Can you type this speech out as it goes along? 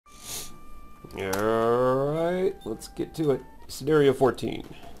Alright, let's get to it. Scenario 14.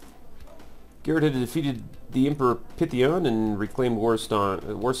 Garrett had defeated the Emperor Pythion and reclaimed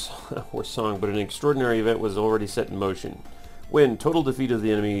Warsong, but an extraordinary event was already set in motion. Win, total defeat of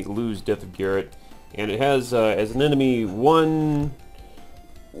the enemy, lose, death of Garrett. And it has, as an enemy, one...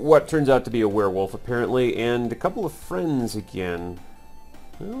 what turns out to be a werewolf, apparently, and a couple of friends again.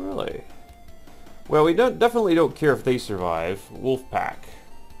 Oh, really? Well, we definitely don't care if they survive. Wolf pack.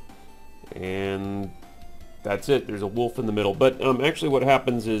 And that's it. There's a wolf in the middle. But actually what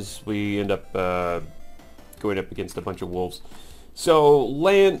happens is we end up going up against a bunch of wolves. So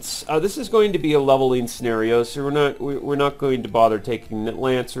Lance, this is going to be a leveling scenario, so we're not going to bother taking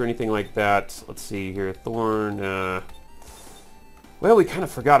Lance or anything like that. Let's see here. Thorn. Well, we kind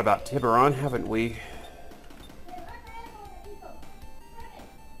of forgot about Tiburon, haven't we?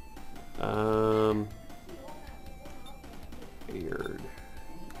 Beard.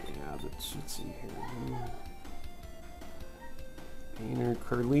 Yeah, let's see here. Painter,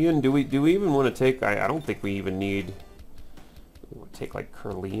 Curlian. Do we even want to take? I don't think we even need. We want to take like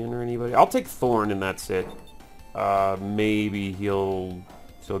Curlian or anybody. I'll take Thorn and that's it. Maybe he'll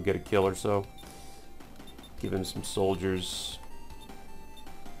get a kill or so. Give him some soldiers.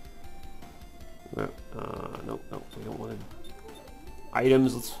 No, we don't want to.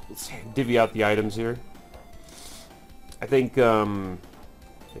 Items. Let's divvy out the items here. I think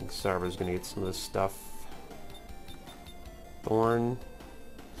Sarva's gonna get some of this stuff. Thorn.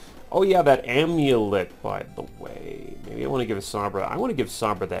 Oh yeah, that amulet, by the way. Maybe I want to give Sabra. I want to give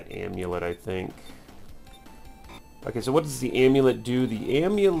Sabra that amulet, I think. Okay, so what does the amulet do? The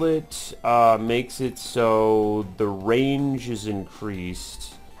amulet makes it so the range is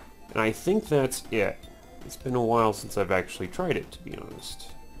increased. And I think that's it. It's been a while since I've actually tried it, to be honest.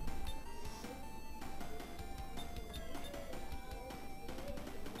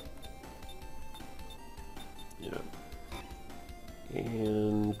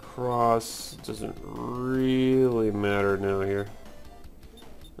 And cross doesn't really matter now here.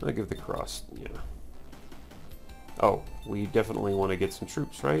 I'll give the cross, yeah. Oh, we definitely want to get some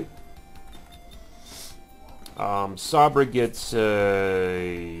troops, right? Sabra gets, what's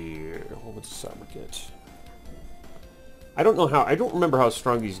Sabra get? I don't know how, I don't remember how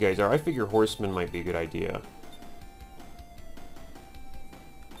strong these guys are. I figure horsemen might be a good idea.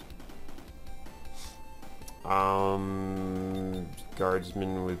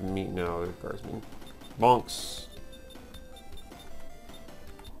 Guardsmen with me. No, they're guardsmen. Monks.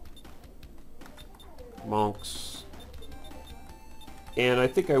 Monks. And I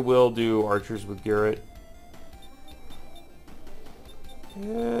think I will do archers with Garrett.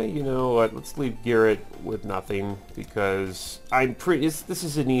 Yeah, you know what? Let's leave Garrett with nothing because I'm pretty. This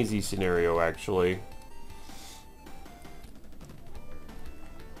is an easy scenario, actually.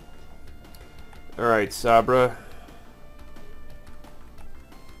 All right, Sabra.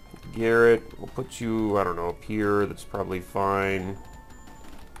 Garrett, we'll put you, I don't know, up here. That's probably fine.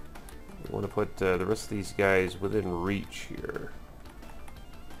 We want to put the rest of these guys within reach here.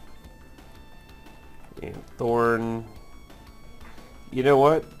 And Thorn. You know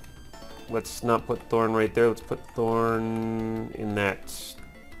what? Let's not put Thorn right there. Let's put Thorn in that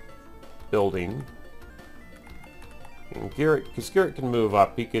building. And Garrett, because Garrett can move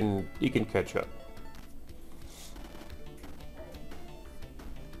up, he can catch up.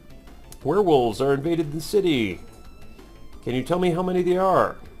 Werewolves are invaded the city. Can you tell me how many they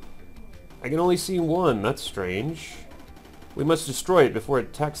are? I can only see one. That's strange. We must destroy it before it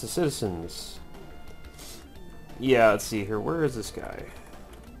attacks the citizens. Yeah, let's see here. Where is this guy?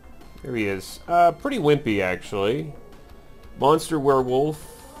 There he is. Pretty wimpy, actually. Monster werewolf.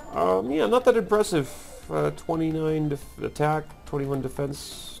 Yeah, not that impressive. 29 attack, 21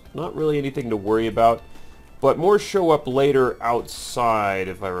 defense. Not really anything to worry about. But more show up later outside,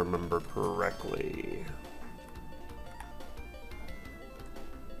 if I remember correctly.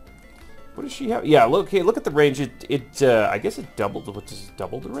 What does she have? Yeah, okay, look at the range. I guess it doubled. What does it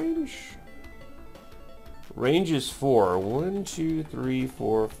double the range? Range is 4. 1, 2, 3,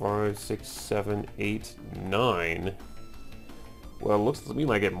 4, 5, 6, 7, 8, 9. Well, it looks to me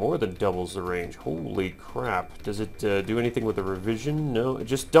like it more than doubles the range. Holy crap. Does it do anything with the revision? No, it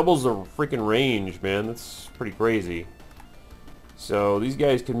just doubles the freaking range, man. That's pretty crazy. So these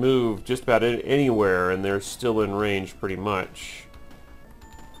guys can move just about anywhere, and they're still in range pretty much.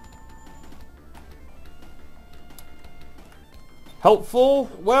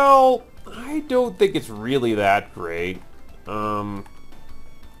 Helpful? Well, I don't think it's really that great.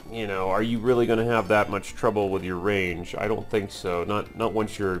 You know, are you really going to have that much trouble with your range? I don't think so. Not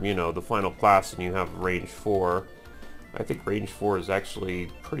once you're, you know, the final class and you have range 4. I think range 4 is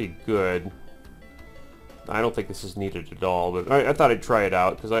actually pretty good. I don't think this is needed at all, but I thought I'd try it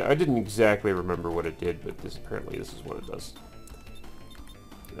out, because I didn't exactly remember what it did, but apparently this is what it does.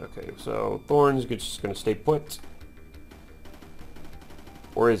 Okay, so Thorn's just going to stay put.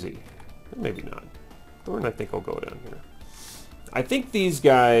 Or is he? Maybe not. Thorn, I think, will go down here. I think these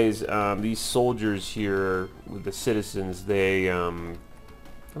guys, these soldiers here with the citizens, they, I'm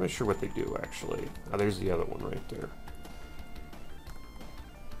not sure what they do, actually. Oh, there's the other one right there.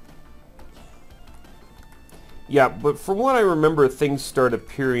 Yeah, but from what I remember, things start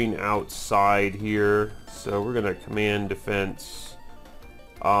appearing outside here. So we're going to command defense.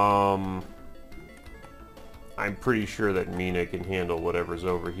 I'm pretty sure that Mina can handle whatever's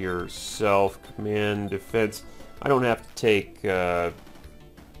over here. Self-command defense. I don't have to take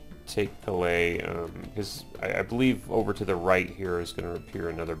Calais, because I believe over to the right here is going to appear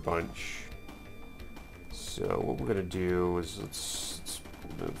another bunch. So what we're going to do is let's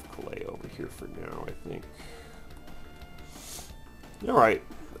move Calais over here for now, I think. Alright,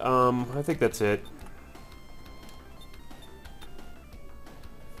 I think that's it.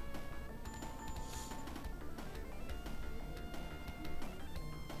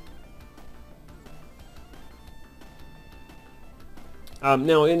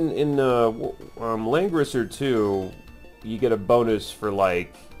 Now in Langrisser 2, you get a bonus for,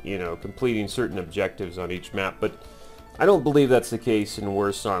 like, you know, completing certain objectives on each map, but I don't believe that's the case in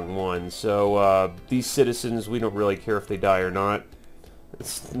Warsong 1. So these citizens, we don't really care if they die or not.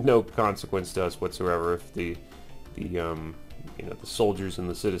 It's no consequence to us whatsoever if the you know, the soldiers and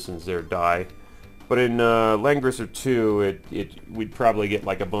the citizens there die. But in Langrisser 2, we'd probably get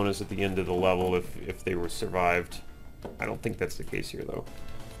like a bonus at the end of the level if they were survived. I don't think that's the case here, though.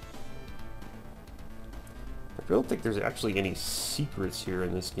 I don't think there's actually any secrets here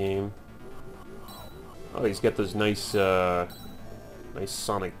in this game. Oh, he's got those nice, nice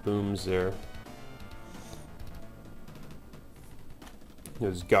sonic booms there.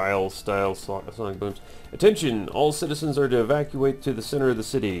 Those Guile-style sonic booms. Attention! All citizens are to evacuate to the center of the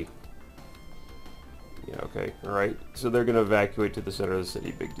city. Yeah, okay, alright. So they're going to evacuate to the center of the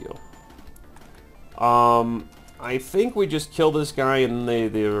city. Big deal. I think we just kill this guy and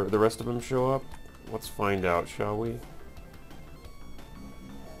the rest of them show up. Let's find out, shall we?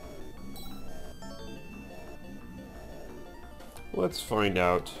 Let's find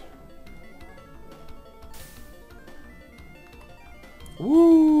out.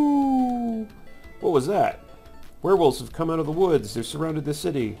 Woo! What was that? Werewolves have come out of the woods. They've surrounded the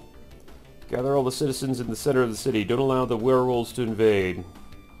city. Gather all the citizens in the center of the city. Don't allow the werewolves to invade.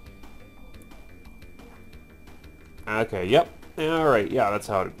 Okay, yep. Alright, yeah, that's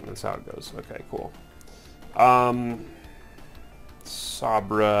how it goes. Okay, cool.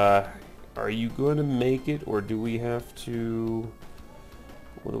 Sabra, are you going to make it, or do we have to...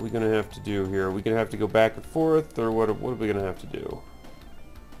 What are we going to have to do here? Are we going to have to go back and forth, or what are we going to have to do?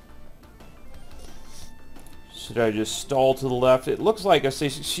 Should I just stall to the left? It looks like, I say,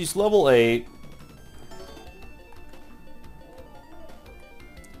 she's level 8.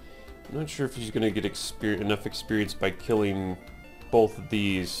 I'm not sure if she's going to get enough experience by killing both of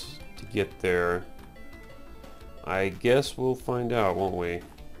these to get there. I guess we'll find out, won't we?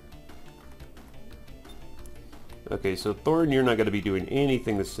 Okay, so Thorn, you're not going to be doing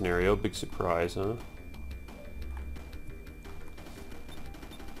anything this scenario. Big surprise, huh?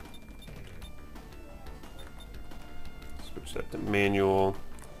 Switch that to manual.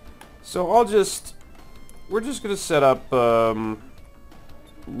 So we're just going to set up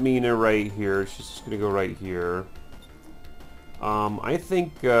Mina right here. She's just going to go right here. I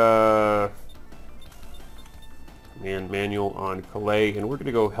think manual on Calais, and we're going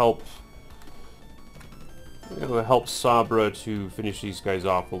to go help. We're going to help Sabra to finish these guys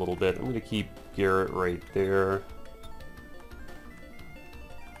off a little bit. I'm going to keep Garrett right there.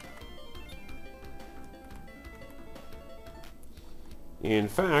 In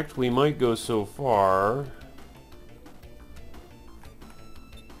fact, we might go so far.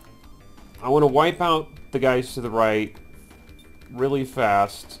 I want to wipe out the guys to the right really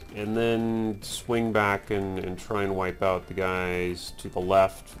fast, and then swing back and try and wipe out the guys to the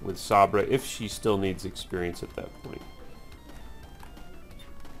left with Sabra, if she still needs experience at that point.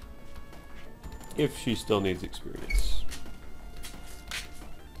 If she still needs experience.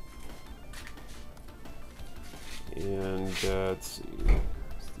 And let's see.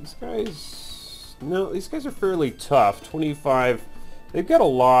 These guys... No, these guys are fairly tough. 25... They've got a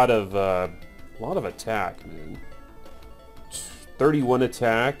lot of attack, man. 31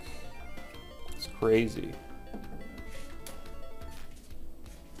 attack. It's crazy.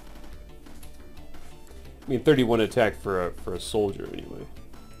 I mean, 31 attack for a soldier, anyway.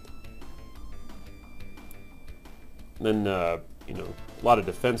 then, you know, a lot of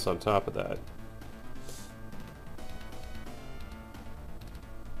defense on top of that.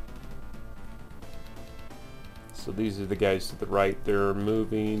 So these are the guys to the right. They're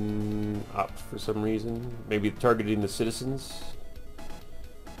moving up for some reason. Maybe targeting the citizens.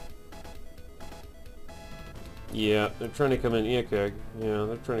 Yeah, they're trying to come in. Yeah, okay. Yeah,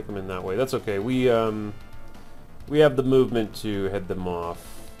 they're trying to come in that way. That's okay. We have the movement to head them off.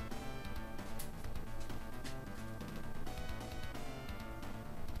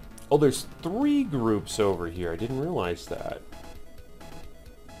 Oh, there's 3 groups over here. I didn't realize that.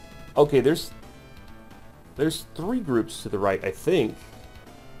 Okay, there's 3 groups to the right, I think.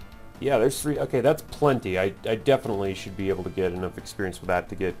 Yeah, there's 3. Okay, that's plenty. I definitely should be able to get enough experience with that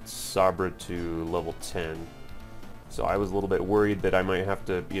to get Sabra to level 10. So I was a little bit worried that I might have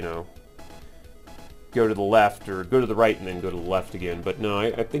to, you know, go to the left or go to the right and then go to the left again. But no,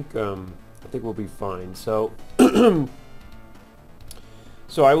 I think we'll be fine. So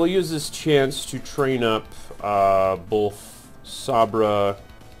so I will use this chance to train up both Sabra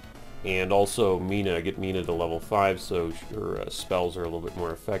and also Mina. Get Mina to level 5 so her spells are a little bit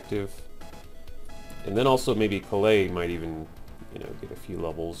more effective. And then also maybe Calais might even, you know, get a few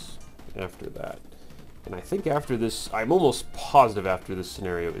levels after that. And I think after this, I'm almost positive after this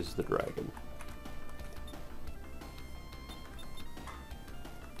scenario is the dragon.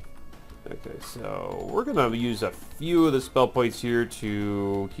 Okay, so we're gonna use a few of the spell points here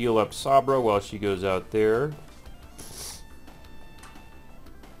to heal up Sabra while she goes out there.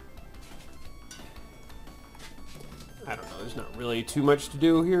 I don't know, there's not really too much to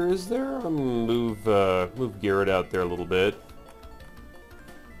do here, is there? I'm gonna move Garrett out there a little bit.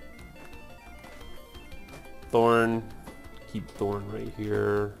 Thorn, keep Thorn right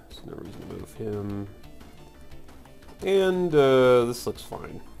here. There's no reason to move him. And this looks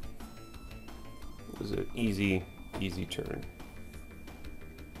fine. It was an easy turn.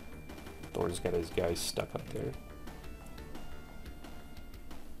 Thorn's got his guys stuck up there.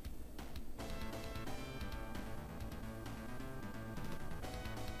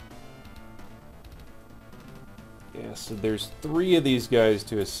 Yeah, so there's 3 of these guys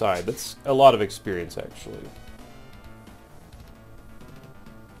to his side. That's a lot of experience, actually.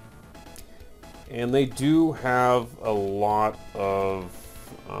 And they do have a lot of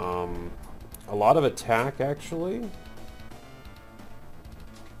attack, actually.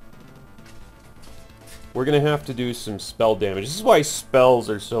 We're gonna have to do some spell damage. This is why spells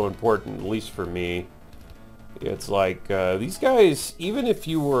are so important, at least for me. It's like, these guys, even if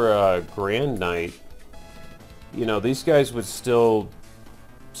you were a Grand Knight, you know, these guys would still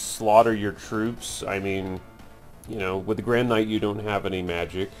slaughter your troops. I mean, you know, with the Grand Knight you don't have any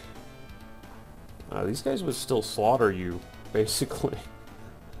magic. These guys would still slaughter you, basically.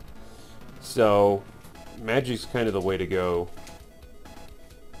 So, magic's kind of the way to go.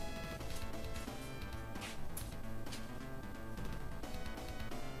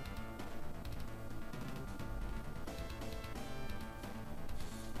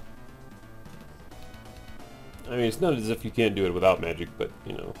 I mean, it's not as if you can't do it without magic, but,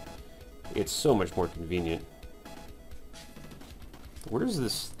 you know, it's so much more convenient. Where's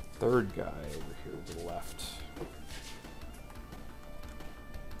this third guy over here to the left?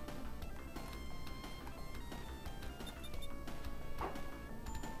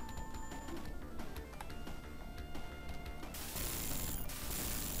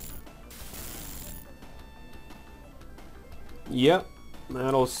 Yep,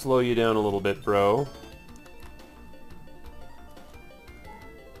 that'll slow you down a little bit, bro.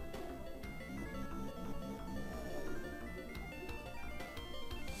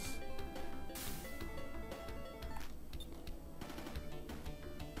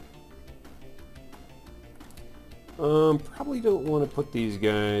 Probably don't want to put these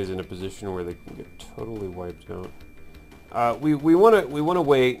guys in a position where they can get totally wiped out. We want to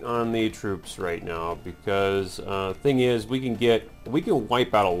wait on the troops right now because thing is we can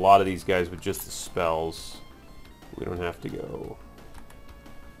wipe out a lot of these guys with just the spells. We don't have to go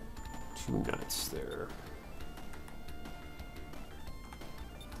too nuts there.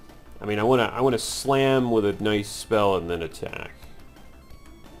 I mean, I want to slam with a nice spell and then attack.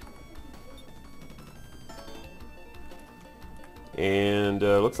 And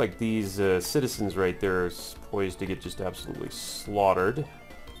looks like these citizens right there are poised to get just absolutely slaughtered.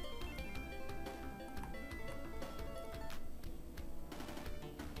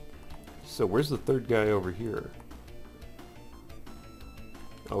 So where's the third guy over here?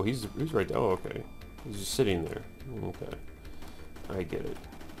 Oh, he's right there. Oh, okay. He's just sitting there. Okay. I get it.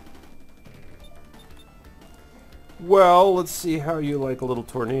 Well, let's see how you like a little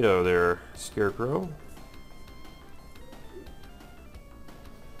tornado there, Scarecrow.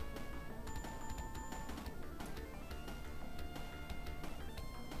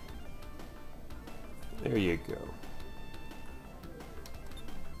 There you go.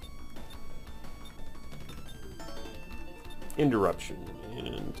 Interruption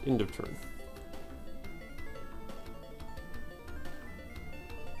and end of turn.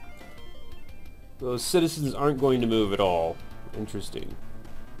 Those citizens aren't going to move at all. Interesting.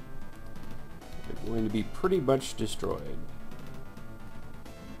 They're going to be pretty much destroyed.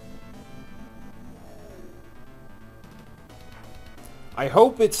 I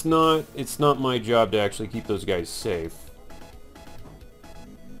hope it's not my job to actually keep those guys safe.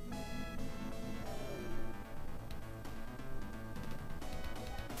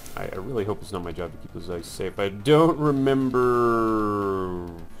 I really hope it's not my job to keep those guys safe. I don't remember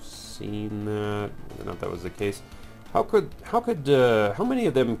seeing that. Whether or not that was the case. How many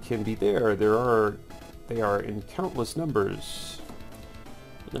of them can be there? They are in countless numbers.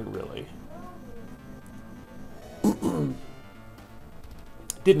 Not really.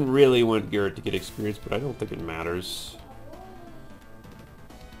 Didn't really want Garrett to get experience, but I don't think it matters.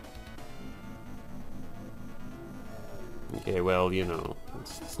 Okay, well, you know,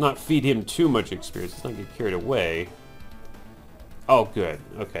 let's not feed him too much experience. Let's not get carried away. Oh, good.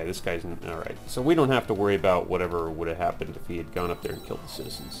 Okay, this guy's... Alright, so we don't have to worry about whatever would have happened if he had gone up there and killed the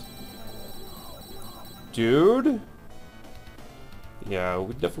citizens. Dude? Yeah,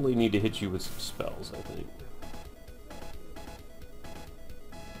 we definitely need to hit you with some spells, I think.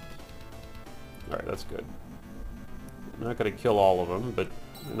 Alright, that's good. I'm not going to kill all of them, but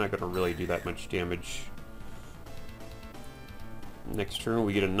they're not going to really do that much damage. Next turn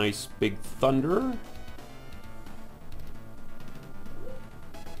we get a nice big thunder.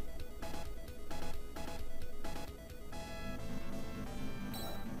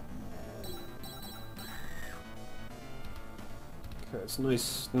 Okay, it's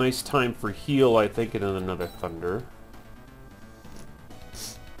nice time for heal, I think, and then another thunder.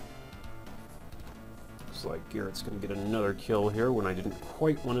 Looks like Garrett's going to get another kill here when I didn't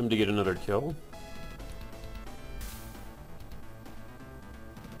quite want him to get another kill.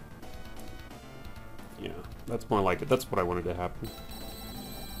 Yeah, that's more like it. That's what I wanted to happen.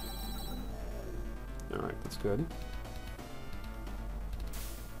 Alright, that's good.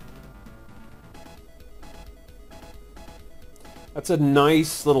 That's a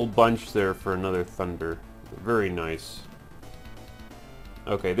nice little bunch there for another thunder. Very nice.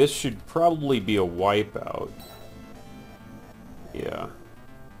 Okay, this should probably be a wipeout. Yeah.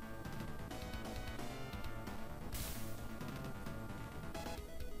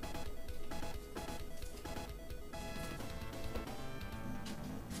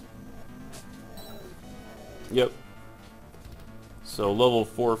 Yep. So level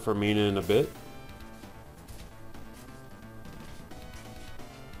 4 for Mina in a bit.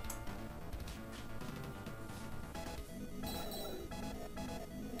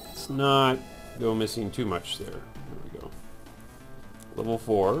 Let's not go missing too much there. There we go. Level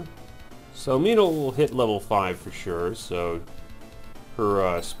 4. So Mina will hit level 5 for sure, so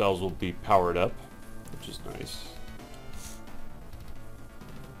her spells will be powered up, which is nice.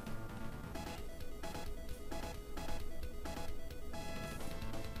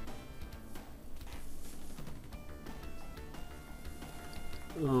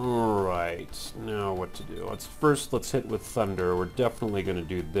 Alright, now what to do? Let's hit with thunder. We're definitely going to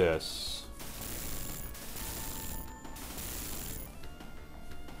do this.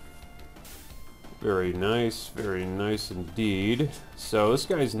 Very nice indeed. So this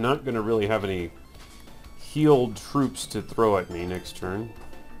guy's not going to really have any healed troops to throw at me next turn.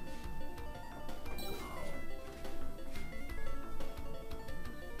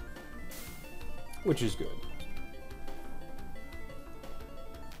 Which is good.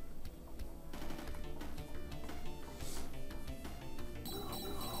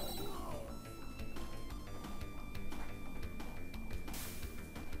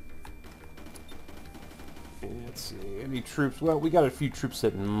 Let's see, any troops? Well, we got a few troops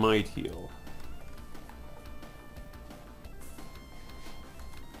that might heal.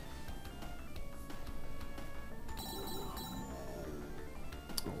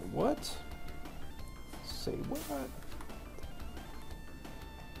 What? Say what?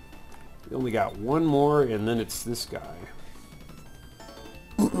 We only got one more, and then it's this guy.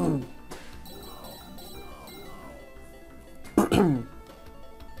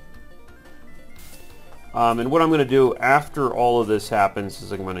 And what I'm going to do after all of this happens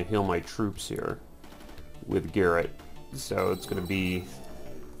is I'm going to heal my troops here with Garrett. So it's going to be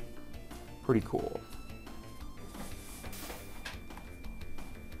pretty cool.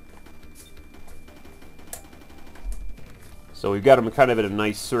 So we've got them kind of in a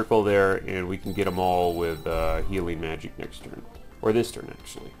nice circle there, and we can get them all with healing magic next turn. Or this turn,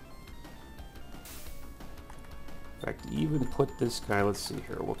 actually. In fact, even put this guy, let's see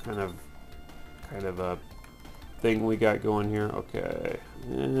here, what kind of a thing we got going here. Okay.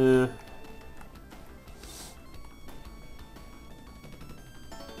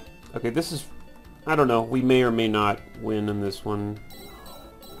 Okay, this is, I don't know, we may or may not win in this one.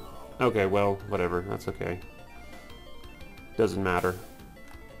 Okay, well, whatever, that's okay. Doesn't matter.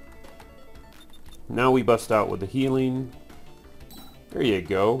 Now we bust out with the healing. There you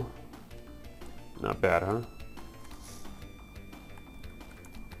go. Not bad, huh?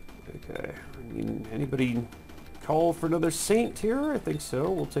 Okay. Anybody call for another saint here? I think so.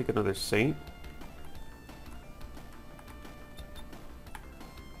 We'll take another saint.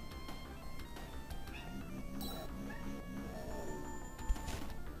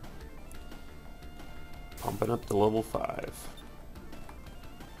 Pumping up to level 5.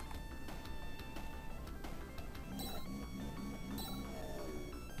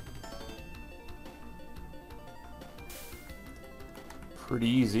 Pretty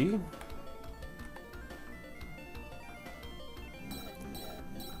easy.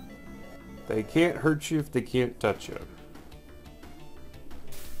 They can't hurt you if they can't touch you.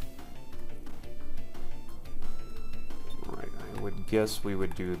 Alright, I would guess we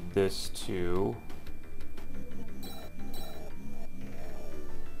would do this too.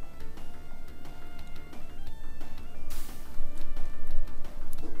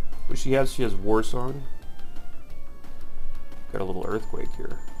 What she has Warsong. Got a little earthquake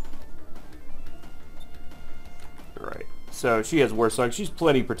here. Alright, so she has Warsong. She's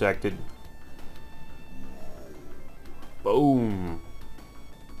plenty protected. Boom.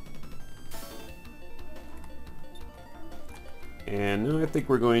 And now I think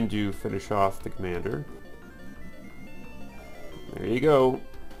we're going to finish off the commander. There you go.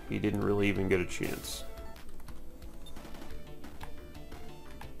 He didn't really even get a chance.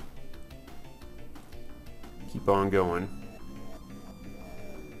 Keep on going.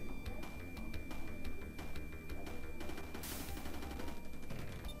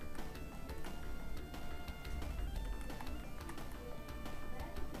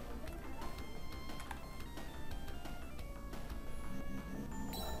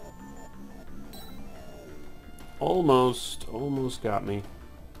 Almost got me.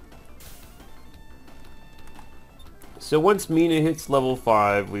 So once Mina hits level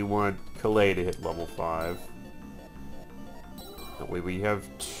 5, we want Calais to hit level 5. That way we have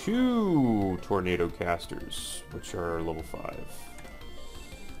 2 tornado casters, which are level 5.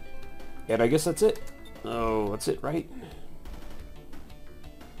 And I guess that's it. Oh, that's it, right?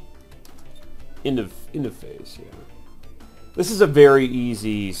 End of phase, yeah. This is a very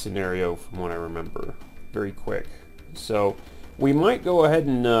easy scenario from what I remember. Very quick. So we might go ahead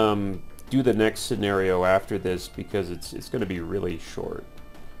and do the next scenario after this because it's going to be really short.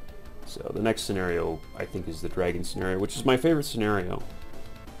 So the next scenario I think is the dragon scenario, which is my favorite scenario.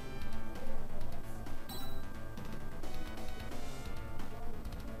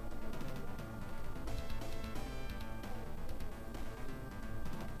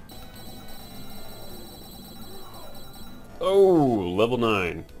 Oh, level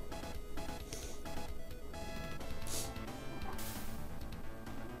 9.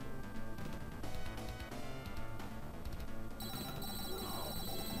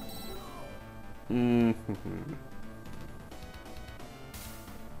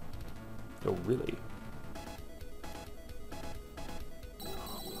 Oh, really?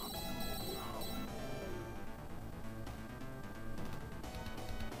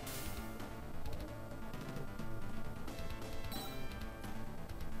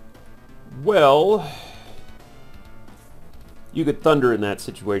 Well, you could thunder in that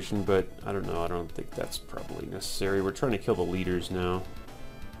situation, but I don't know. I don't think that's probably necessary. We're trying to kill the leaders now.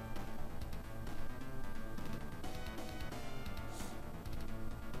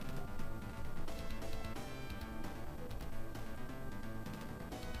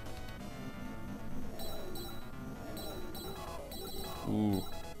 Ooh.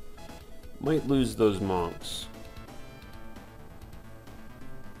 Might lose those monks.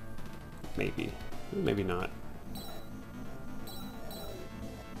 Maybe. Maybe not.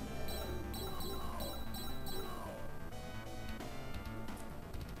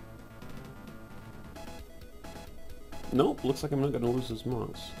 Nope, looks like I'm not going to lose those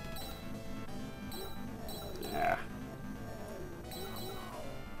monks. Yeah.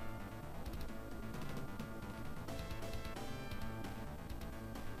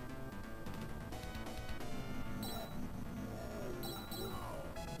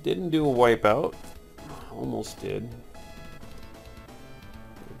 Didn't do a wipeout. Almost did.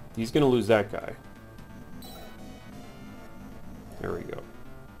 He's going to lose that guy. There we go.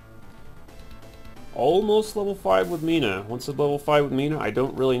 Almost level 5 with Mina. Once I'm level 5 with Mina, I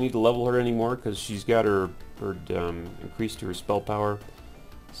don't really need to level her anymore because she's got her increased to her spell power.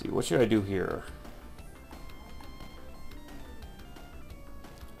 Let's see, what should I do here?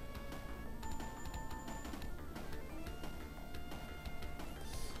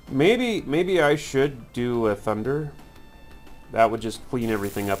 Maybe I should do a Thunder. That would just clean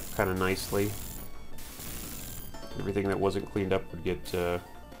everything up kind of nicely. Everything that wasn't cleaned up would get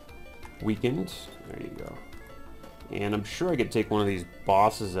weakened. There you go. And I'm sure I could take one of these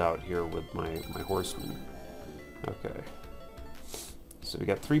bosses out here with my horsemen. Okay. So we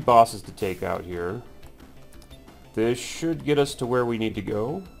got 3 bosses to take out here. This should get us to where we need to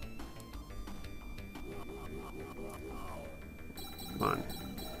go. Come on.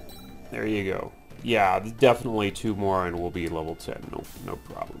 There you go. Yeah, definitely 2 more and we'll be level 10. No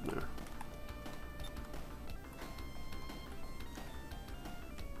problem there.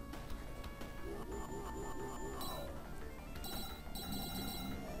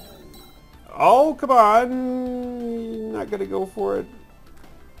 Oh, come on! Not gonna go for it.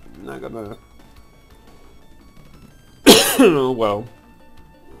 Not gonna... Oh, well.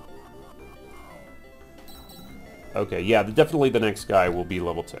 Okay, yeah, definitely the next guy will be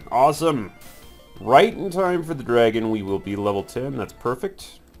level 10. Awesome! Right in time for the dragon, we will be level 10. That's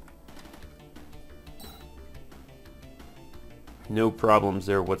perfect. No problems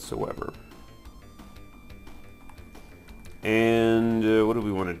there whatsoever. And what do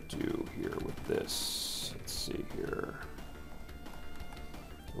we want to do here with this? Let's see here.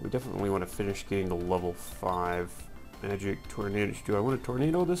 We definitely want to finish getting to level 5. Magic tornado. Do I want to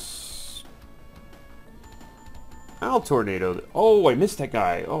tornado this? I'll tornado. Oh, I missed that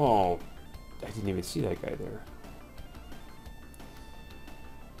guy. Oh, I didn't even see that guy there.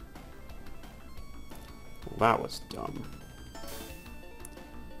 Well, that was dumb.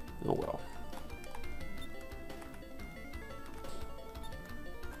 Oh well.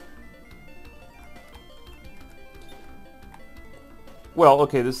 Well,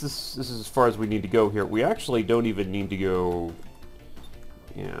 okay, this is as far as we need to go here. We actually don't even need to go...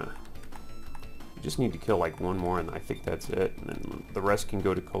 Yeah. We just need to kill like 1 more, and I think that's it. And then the rest can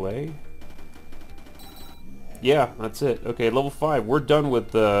go to Calais. Yeah, that's it. Okay, level 5. We're done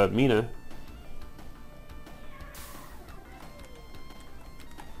with Mina.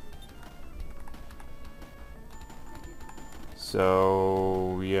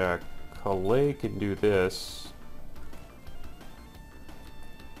 So, yeah, Calais can do this.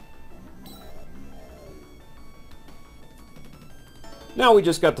 Now we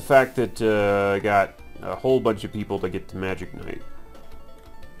just got the fact that I got a whole bunch of people to get to Magic Knight.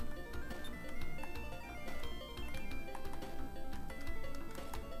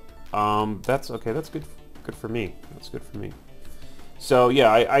 That's okay. That's good. Good for me. That's good for me. So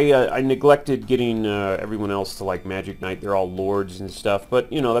yeah, I neglected getting everyone else to like Magic Knight. They're all lords and stuff,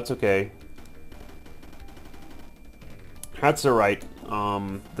 but you know that's okay. That's all right.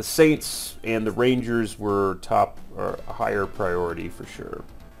 The Saints and the Rangers were top or a higher priority for sure.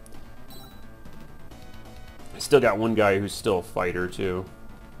 I still got one guy who's still a fighter too.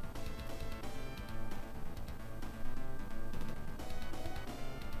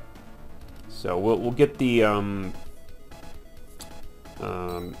 So we'll get the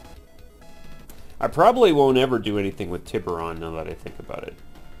I probably won't ever do anything with Tiburon now that I think about it.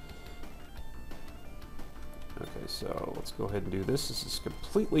 Okay, so let's go ahead and do this. This is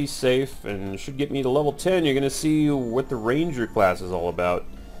completely safe and should get me to level 10. You're going to see what the Ranger class is all about.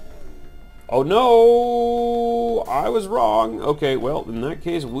 Oh no! I was wrong! Okay, well, in that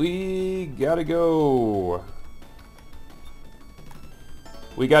case, we gotta go.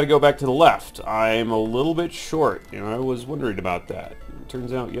 We gotta go back to the left. I'm a little bit short. You know, I was wondering about that. It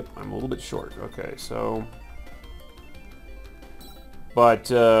turns out, yep, I'm a little bit short. Okay, so... But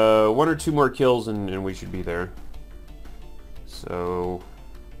 1 or 2 more kills and we should be there. So,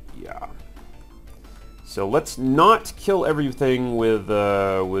 yeah. So let's not kill everything with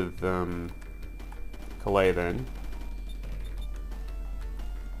Calais then.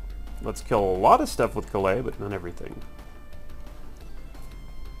 Let's kill a lot of stuff with Calais, but not everything.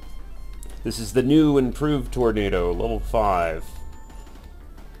 This is the new improved tornado, level 5.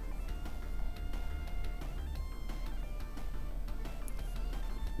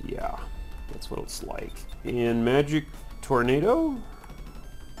 Yeah, that's what it's like. And Magic Tornado?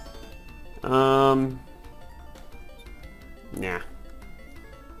 Nah.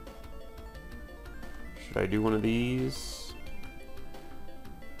 Should I do one of these?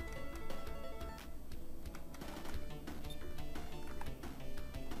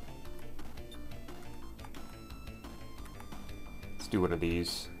 Let's do one of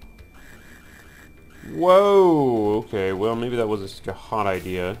these. Whoa! Okay, well, maybe that wasn't such a hot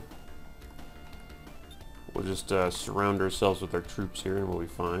idea. We'll just surround ourselves with our troops here and we'll be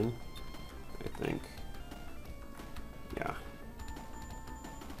fine. I think. Yeah.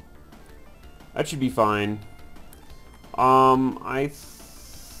 That should be fine.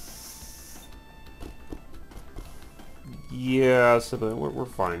 Yeah, so we're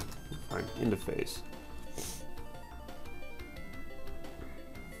fine. We're fine. Into phase.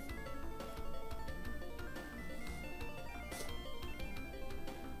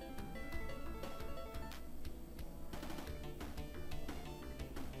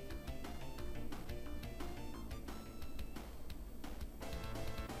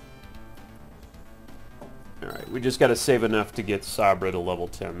 Alright, we just gotta save enough to get Sabra to level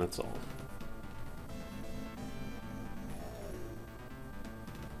 10, that's all.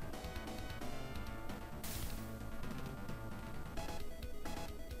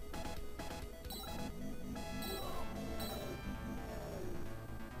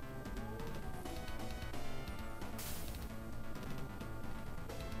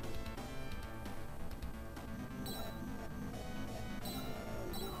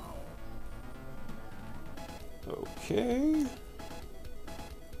 Okay.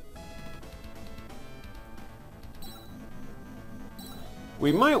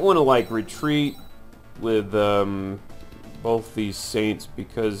 We might want to, like, retreat with both these saints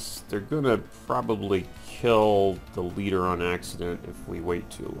because they're gonna probably kill the leader on accident if we wait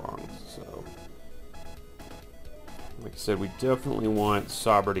too long. So, like I said, we definitely want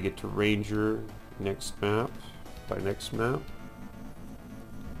Sabra to get to Ranger next map, by next map.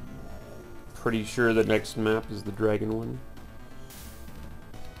 Pretty sure the next map is the dragon one.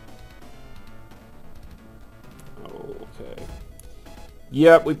 Okay.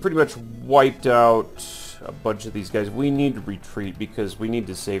 Yep, we pretty much wiped out a bunch of these guys. We need to retreat because we need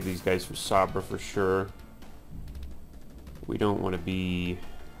to save these guys for Sabra for sure. We don't want to be...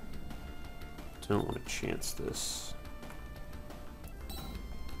 don't want to chance this.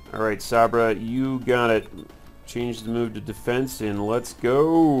 Alright, Sabra, you got it. Change the move to defense and let's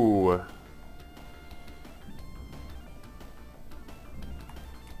go!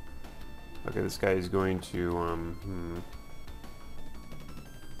 Okay, this guy is going to,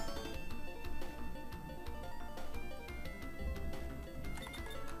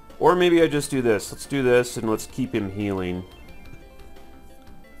 Or maybe I just do this. Let's do this and let's keep him healing.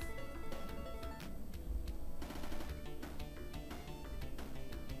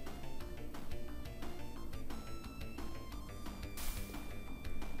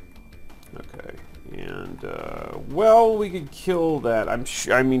 Okay, and, well, we could kill that.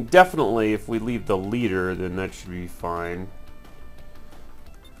 I mean, definitely if we leave the leader, then that should be fine.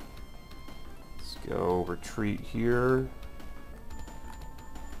 Let's go retreat here.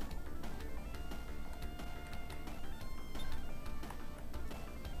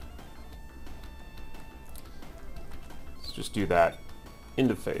 Let's just do that.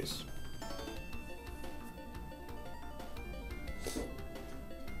 Into phase.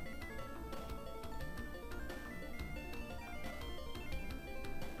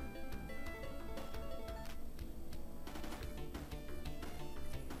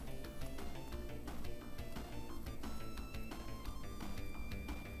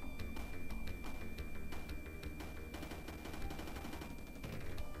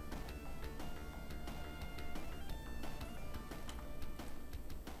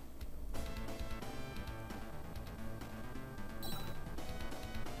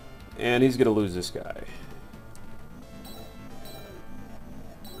 And he's gonna lose this guy.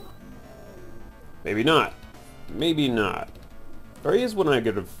 Maybe not. Maybe not. Or he is when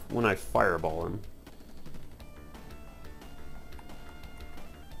I fireball him.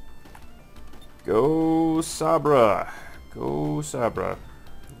 Go Sabra. Go Sabra.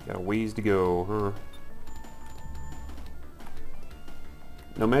 Got a ways to go, huh?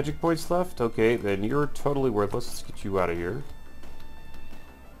 No magic points left? Okay, then you're totally worthless. Let's get you out of here.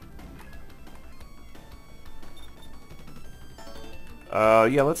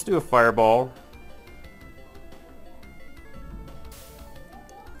 Yeah, let's do a fireball.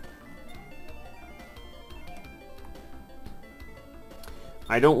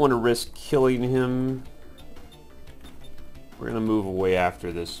 I don't want to risk killing him. We're gonna move away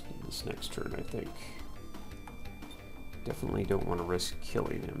after this next turn, I think. Definitely don't want to risk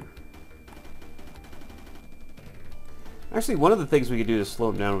killing him. Actually, one of the things we could do to slow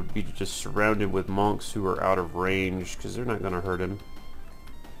him down would be to just surround him with monks who are out of range, because they're not going to hurt him.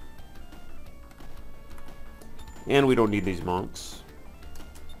 And we don't need these monks.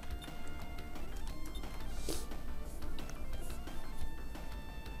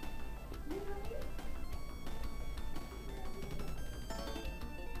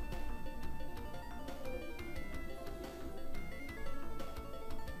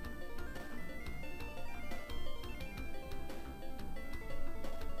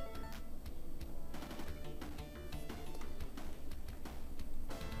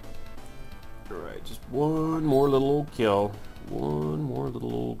 Alright, just one more little old kill. One more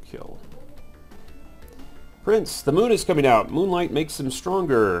little old kill. Prince, the moon is coming out. Moonlight makes them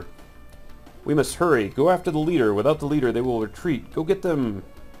stronger. We must hurry. Go after the leader. Without the leader, they will retreat. Go get them.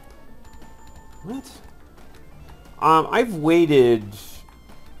 What? I've waited,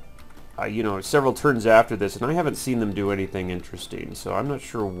 you know, several turns after this, and I haven't seen them do anything interesting, so I'm not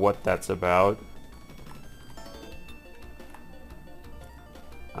sure what that's about.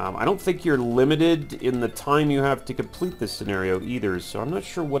 I don't think you're limited in the time you have to complete this scenario either, so I'm not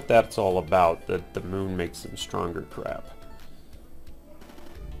sure what that's all about, that the moon makes them stronger crap.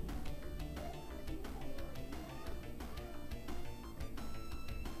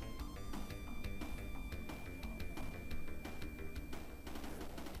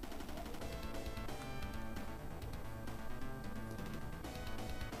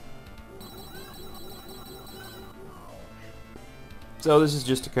 So this is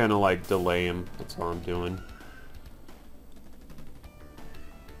just to kind of like delay him. That's all I'm doing.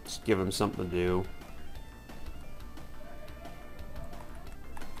 Just give him something to do.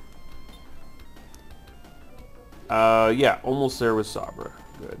 Yeah, almost there with Sabra.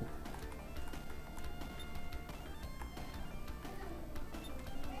 Good.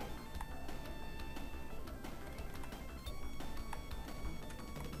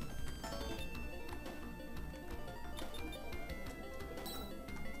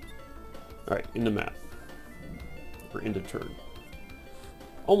 Alright, into map. Or into turn.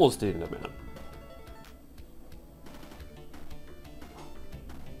 Almost into map.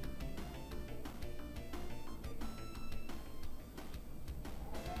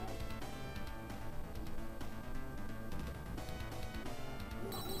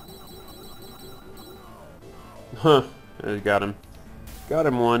 Huh, I got him. Got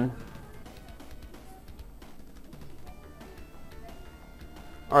him one.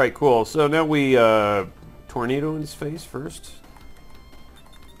 Alright, cool. So now we, tornado in his face first.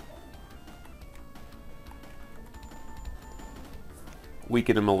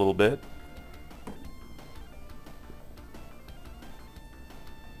 Weaken him a little bit.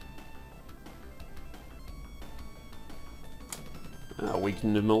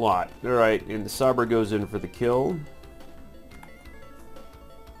 Weakened him a lot. Alright, and the Sabra goes in for the kill.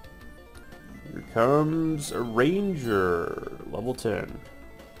 Here comes a Ranger, level 10.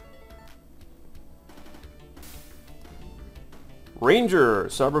 Ranger!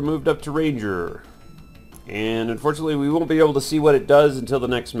 Sabra moved up to Ranger. And unfortunately we won't be able to see what it does until the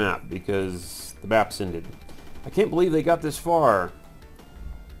next map, because the map's ended. I can't believe they got this far.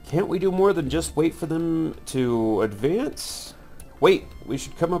 Can't we do more than just wait for them to advance? Wait, we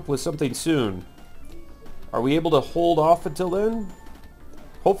should come up with something soon. Are we able to hold off until then?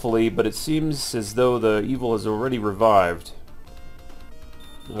 Hopefully, but it seems as though the evil has already revived.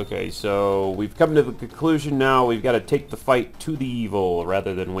 Okay, so we've come to the conclusion now. We've got to take the fight to the evil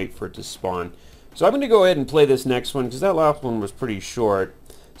rather than wait for it to spawn. So I'm going to go ahead and play this next one, because that last one was pretty short.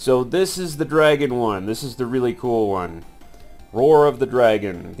 So this is the dragon one. This is the really cool one. Roar of the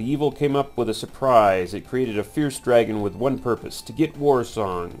Dragon. The evil came up with a surprise. It created a fierce dragon with one purpose, to get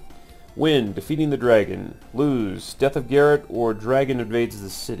Warsong. Win, defeating the dragon. Lose, death of Garrett or dragon invades the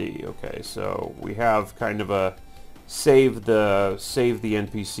city. Okay, so we have kind of a save the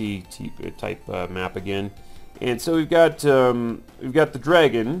NPC type map again. And so we've got the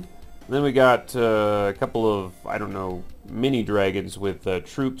dragon. Then we got a couple of, I don't know, mini dragons with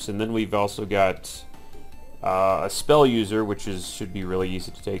troops, and then we've also got a spell user, which should be really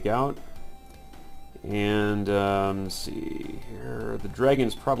easy to take out. And let's see here, the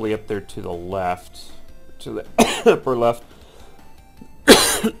dragon's probably up there to the left, to the upper left.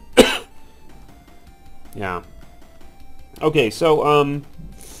 Yeah. Okay, so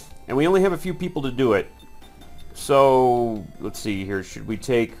and we only have a few people to do it. So let's see here. Who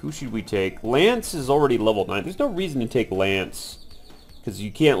should we take? Lance is already level 9. There's no reason to take Lance, because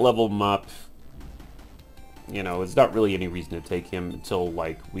you can't level him up. You know, there's not really any reason to take him until,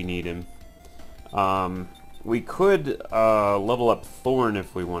 like, we need him. We could level up Thorn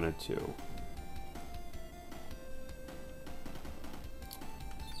if we wanted to.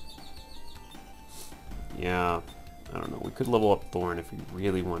 Yeah, I don't know. We could level up Thorn if we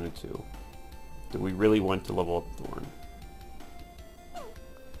really wanted to. Do we really want to level up Thorn?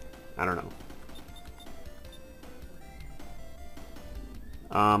 I don't know.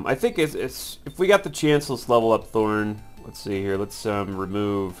 I think it's if we got the chance, let's level up Thorn. Let's see here. Let's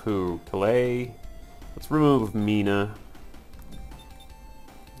remove who? Calais. Let's remove Mina.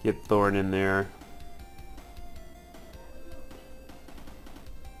 Get Thorn in there.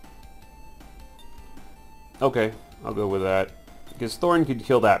 Okay, I'll go with that. because Thorn could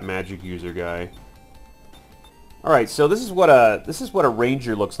kill that magic user guy. Alright, so this is what a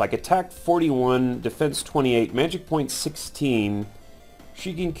ranger looks like. Attack 41, defense 28, magic point 16.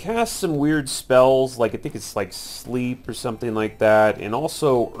 She can cast some weird spells, like I think it's like sleep or something like that, and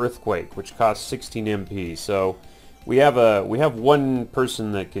also earthquake, which costs 16 MP. So we have one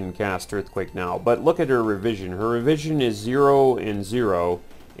person that can cast earthquake now. But look at her revision. Her revision is 0 and 0,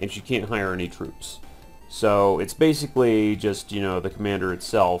 and she can't hire any troops. So it's basically just, you know, the commander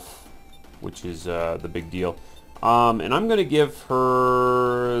itself, which is the big deal. And I'm going to give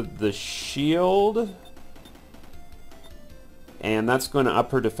her the shield, and that's going to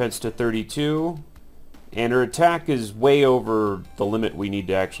up her defense to 32, and her attack is way over the limit we need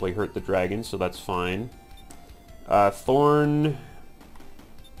to actually hurt the dragon, so that's fine. Thorn,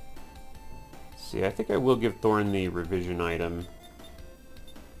 see, I think I will give Thorn the revision item,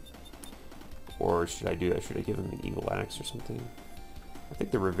 or should I do that? Should I give him an evil axe or something? I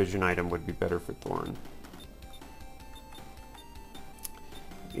think the revision item would be better for Thorn.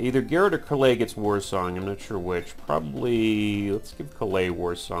 Either Garrett or Calais gets Warsong. I'm not sure which. Probably, let's give Calais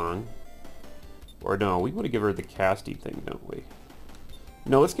Warsong. Or no, we want to give her the casting thing, don't we?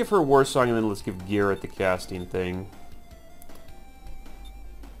 No, let's give her Warsong and then let's give Garrett the casting thing.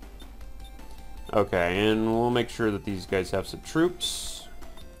 Okay, and we'll make sure that these guys have some troops.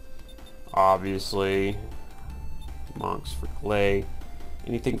 Obviously. Monks for Calais.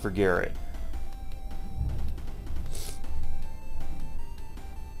 Anything for Garrett?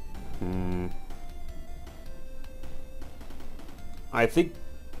 I think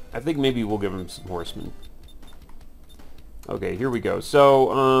maybe we'll give him some horsemen. Okay, here we go.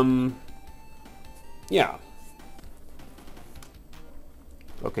 So, yeah.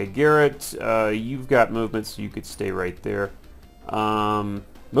 Okay, Garrett, you've got movement, so you could stay right there.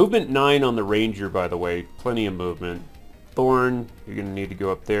 Movement 9 on the Ranger, by the way. Plenty of movement. Thorn, you're going to need to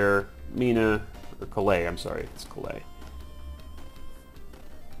go up there. Mina, or Calais, I'm sorry, it's Calais.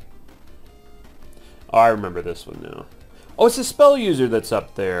 Oh, I remember this one now. Oh, it's a spell user that's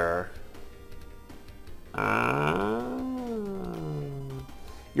up there.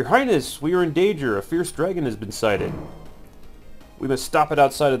 Your Highness, we are in danger. A fierce dragon has been sighted. We must stop it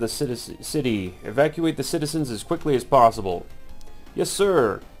outside of the city. Evacuate the citizens as quickly as possible. Yes,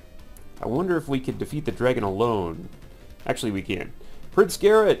 sir. I wonder if we could defeat the dragon alone. Actually, we can. Prince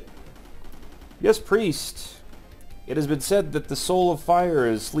Garrett. Yes, priest. It has been said that the soul of fire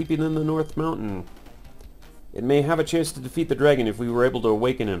is sleeping in the North Mountain. It may have a chance to defeat the dragon if we were able to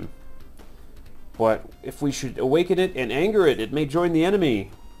awaken him. But if we should awaken it and anger it, it may join the enemy.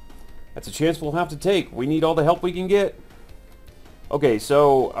 That's a chance we'll have to take. We need all the help we can get. Okay,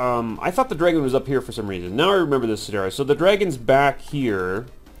 so, I thought the dragon was up here for some reason. Now I remember this scenario. So the dragon's back here.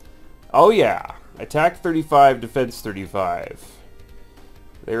 Oh yeah. Attack 35, defense 35.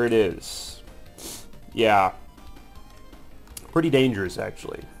 There it is. Yeah. Pretty dangerous,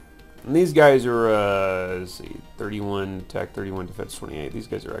 actually. And these guys are, let's see, 31, attack 31, defense 28. These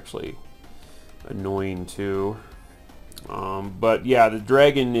guys are actually annoying too. But yeah, the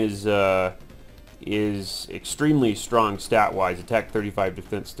dragon is extremely strong stat-wise. Attack 35,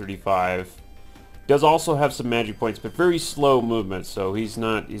 defense 35. Does also have some magic points, but very slow movement. So he's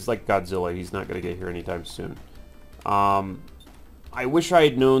like Godzilla. He's not going to get here anytime soon. I wish I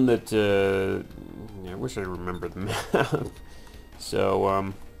had known that. I wish I remembered the map.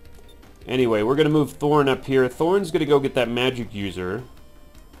 So anyway, we're going to move Thorn up here. Thorn's going to go get that magic user.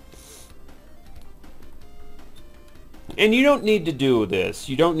 And you don't need to do this.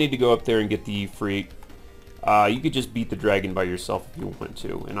 You don't need to go up there and get the Efreet. You could just beat the dragon by yourself if you want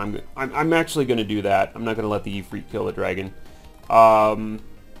to. And I'm actually going to do that. I'm not going to let the Efreet kill the dragon. Yeah,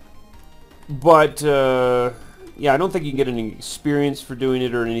 I don't think you can get any experience for doing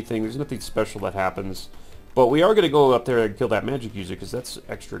it or anything. There's nothing special that happens. But we are going to go up there and kill that magic user because that's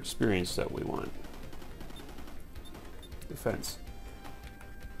extra experience that we want. Defense.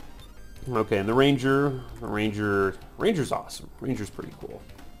 Okay, and the Ranger's awesome. Ranger's pretty cool.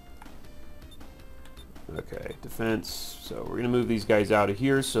 Okay, defense. So we're going to move these guys out of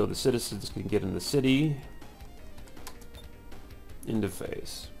here so the citizens can get in the city. Into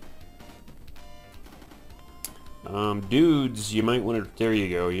phase. Dudes, you might want to... There you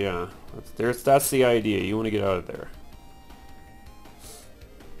go, yeah. That's the idea. You want to get out of there.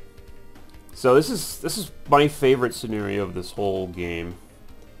 So this is my favorite scenario of this whole game.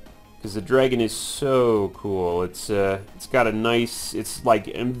 Because the dragon is so cool. It's got a nice... It's like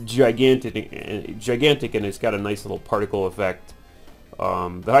gigantic, and it's got a nice little particle effect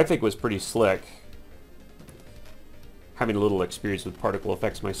that I think was pretty slick. Having a little experience with particle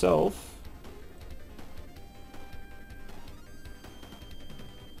effects myself.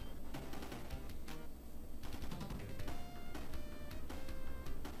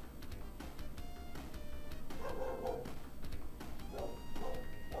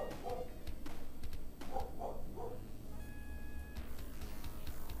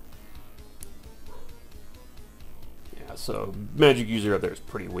 So magic user up there is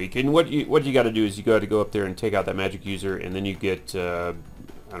pretty weak. And what you got to do is you got to go up there and take out that magic user, and then you get I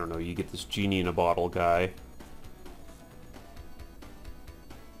don't know, you get this genie in a bottle guy.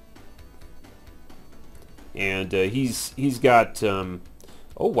 And he's got oh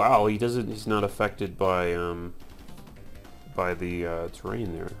wow, he's not affected by the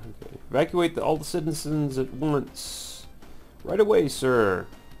terrain there. Okay. Evacuate all the citizens at once. Right away, sir.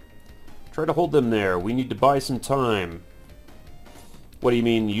 Try to hold them there. We need to buy some time. What do you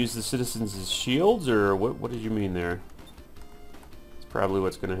mean, use the citizens as shields, or what did you mean there? It's probably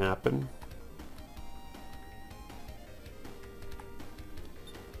what's going to happen.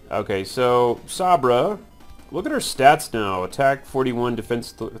 Okay, so Sabra, look at her stats now. Attack 41,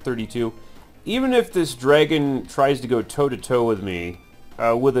 defense 32. Even if this dragon tries to go toe-to-toe with me,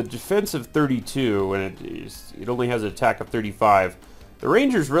 with a defense of 32, and it only has an attack of 35, the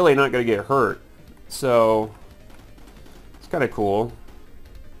ranger's really not going to get hurt. So, it's kind of cool.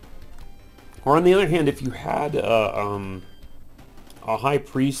 Or on the other hand, if you had a high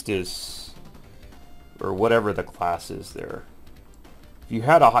priestess, or whatever the class is there, if you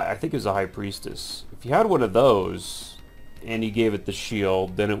had I think it was a high priestess, if you had one of those, and you gave it the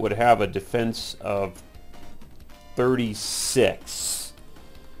shield, then it would have a defense of 36,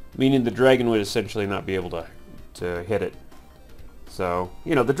 meaning the dragon would essentially not be able to hit it. So,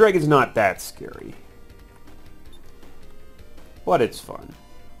 you know, the dragon's not that scary, but it's fun.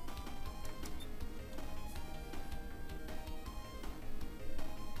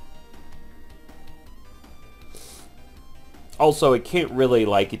 Also, it can't really,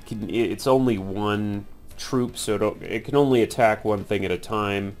 like, it's only one troop, so it can only attack one thing at a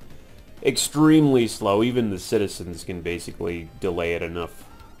time. Extremely slow. Even the citizens can basically delay it enough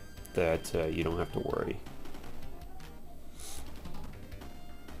that you don't have to worry.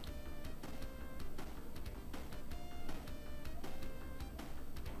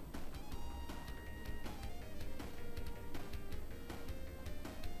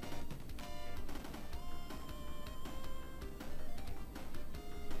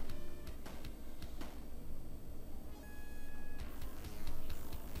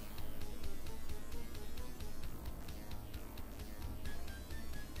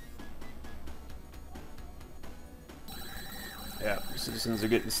 Yeah, citizens are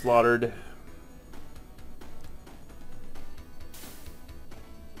getting slaughtered.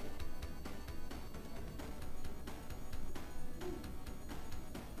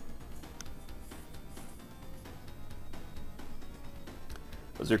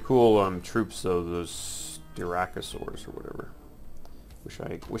 Those are cool troops, though, those Styracosaurs or whatever.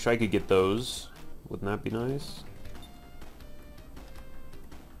 Wish I could get those. Wouldn't that be nice?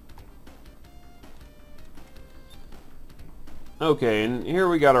 Okay, and here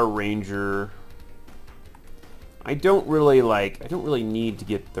we got our ranger. I don't really need to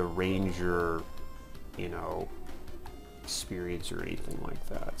get the ranger, you know, experience or anything like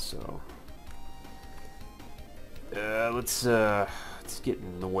that. So let's get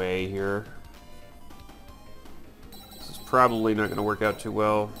in the way here. This is probably not going to work out too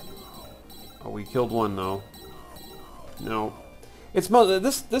well. Oh, we killed one though. No. It's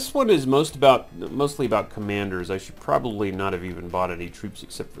this one is mostly about commanders. I should probably not have even bought any troops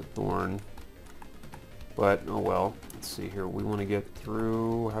except for Thorn. But oh well. Let's see here. We want to get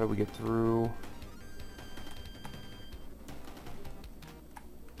through. How do we get through?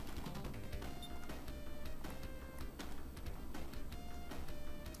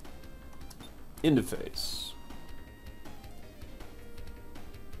 Interface.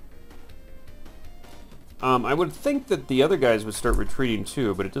 I would think that the other guys would start retreating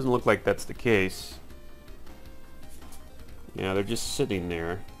too, but it doesn't look like that's the case. Yeah, they're just sitting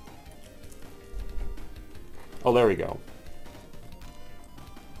there. Oh, there we go.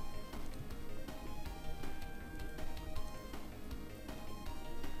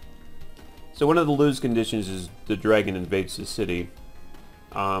 So one of the lose conditions is the dragon invades the city.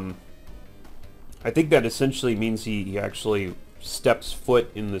 I think that essentially means he actually steps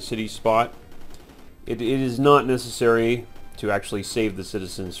foot in the city spot. It is not necessary to actually save the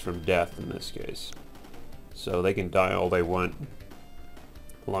citizens from death in this case. So they can die all they want,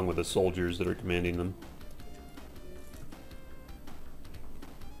 along with the soldiers that are commanding them.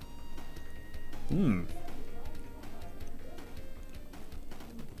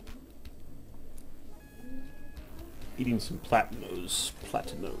 Eating some platinos.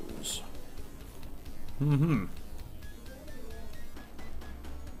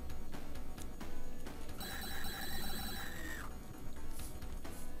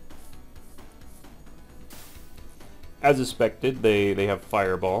 As expected, they have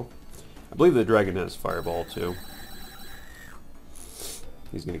Fireball. I believe the dragon has Fireball too.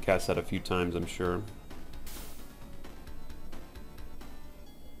 He's going to cast that a few times, I'm sure.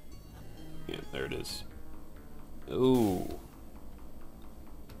 Yeah, there it is. Ooh.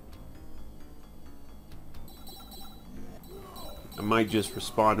 I might just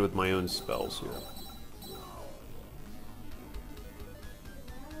respond with my own spells here.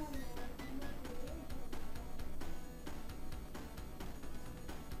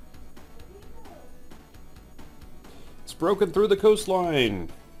 It's broken through the coastline.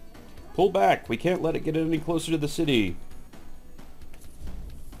 Pull back. We can't let it get any closer to the city.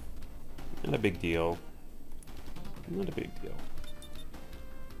 Not a big deal. Not a big deal.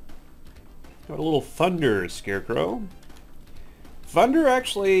 Got a little thunder, Scarecrow. Thunder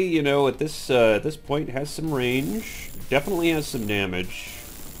actually, you know, at this point has some range. Definitely has some damage.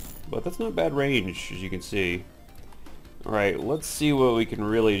 But that's not bad range, as you can see. Alright, let's see what we can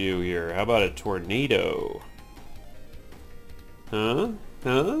really do here. How about a tornado? Huh?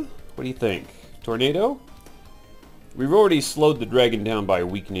 Huh? What do you think? Tornado? We've already slowed the dragon down by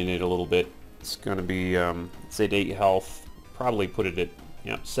weakening it a little bit. It's gonna be, it's at 8 health. Probably put it at,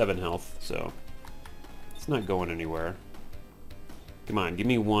 yeah, 7 health, so it's not going anywhere. Come on, give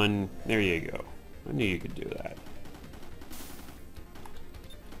me one. There you go. I knew you could do that.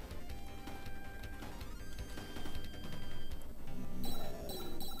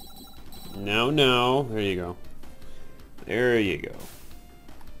 No, no. There you go. There you go.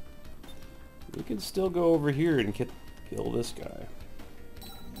 We can still go over here and kill this guy.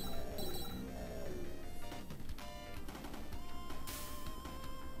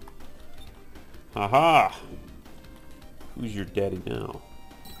 Haha! Who's your daddy now?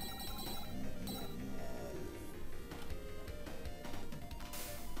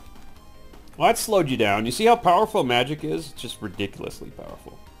 Well, that slowed you down. You see how powerful magic is? It's just ridiculously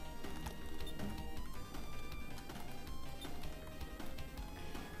powerful.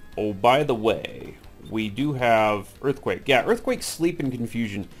 Oh, by the way, we do have Earthquake. Yeah, Earthquake, Sleep, and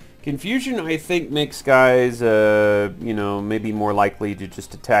Confusion. Confusion, I think, makes guys, you know, maybe more likely to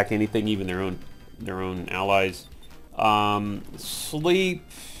just attack anything, even their own allies. Sleep.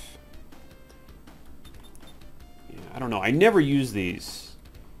 Yeah, I don't know. I never use these.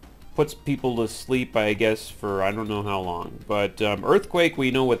 Puts people to sleep, I guess, for I don't know how long. But Earthquake, we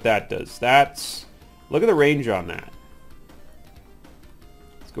know what that does. That's... Look at the range on that.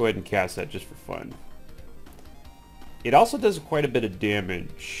 Let's go ahead and cast that just for fun. It also does quite a bit of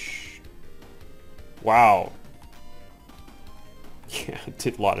damage. Wow. Yeah, it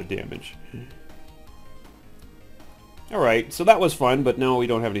did a lot of damage. Alright, so that was fun, but no, we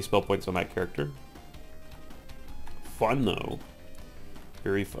don't have any spell points on that character. Fun, though.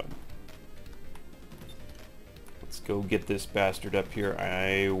 Very fun. Let's go get this bastard up here.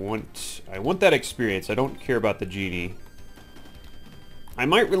 I want that experience. I don't care about the genie. I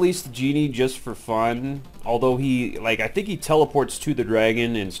might release the genie just for fun, although he, like, I think he teleports to the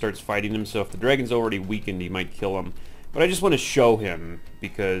dragon and starts fighting him, so if the dragon's already weakened, he might kill him. But I just want to show him,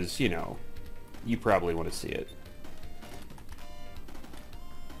 because, you know, you probably want to see it.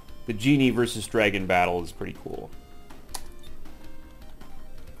 The genie versus dragon battle is pretty cool.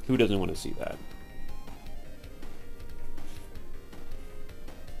 Who doesn't want to see that?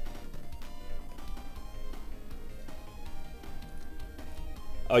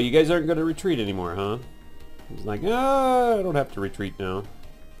 Oh, you guys aren't going to retreat anymore, huh? He's like, ah, I don't have to retreat now.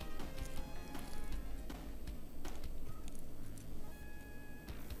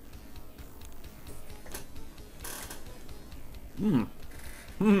 Hmm.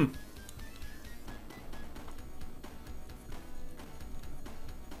 Hmm.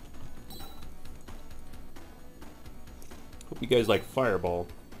 Hope you guys like Fireball.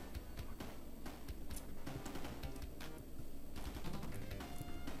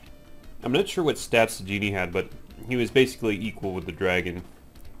 I'm not sure what stats the genie had, but he was basically equal with the dragon.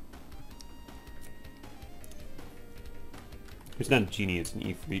 It's not a genie, it's an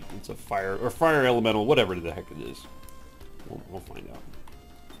Ifrit. It's a fire, or fire elemental, whatever the heck it is. We'll find out.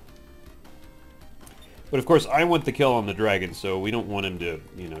 But of course, I want the kill on the dragon, so we don't want him to,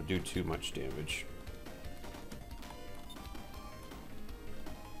 you know, do too much damage.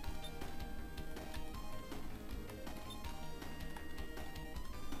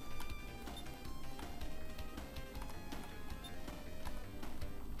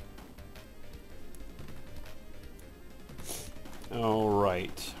 All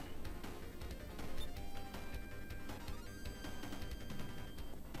right.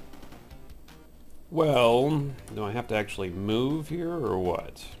 Well, do I have to actually move here or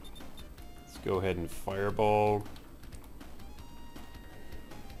what? Let's go ahead and fireball.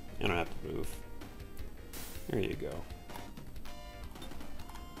 I don't have to move. There you go.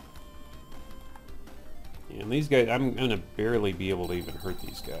 And these guys, I'm gonna barely be able to even hurt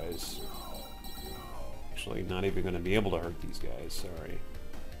these guys. Actually, not even gonna be able to hurt these guys, sorry.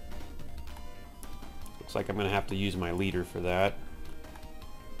 Looks like I'm gonna have to use my leader for that.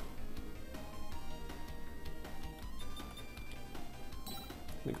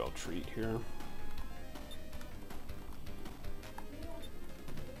 I think I'll treat here.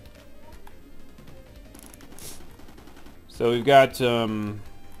 So we've got,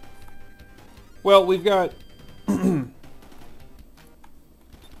 well, we've got,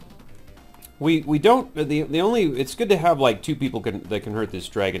 we don't, the only, it's good to have like two people that can hurt this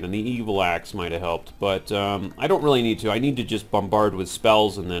dragon, and the evil axe might have helped, but I don't really need to. I need to just bombard with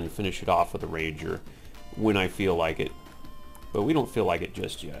spells and then finish it off with a ranger when I feel like it. But we don't feel like it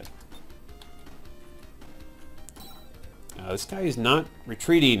just yet. This guy is not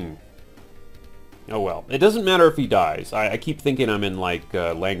retreating. Oh well. It doesn't matter if he dies. I keep thinking I'm in like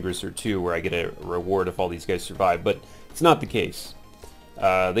Langrisser 2 where I get a reward if all these guys survive, but it's not the case.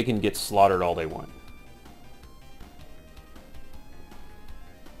 They can get slaughtered all they want.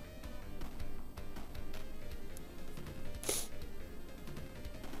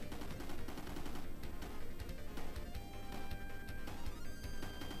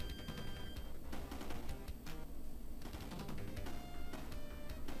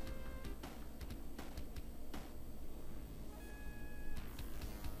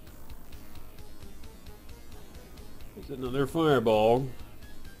 There's another fireball.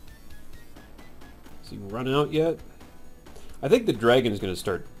 Has he run out yet? I think the dragon's going to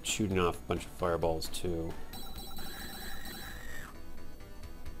start shooting off a bunch of fireballs too.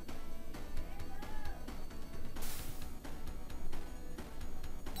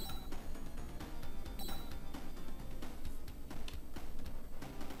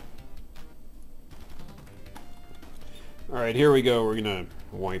 Alright, here we go. We're going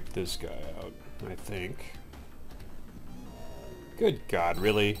to wipe this guy out, I think. Good God,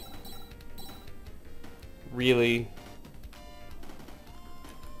 really? Really?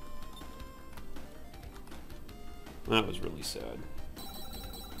 That was really sad.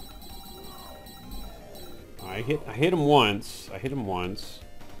 I hit him once. I hit him once.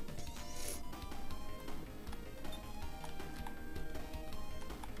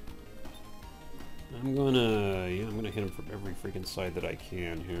 I'm gonna hit him from every freaking side that I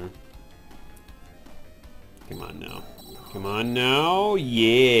can here. Come on now. Come on now.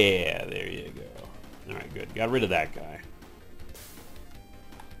 Yeah, there you go. Alright, good. Got rid of that guy.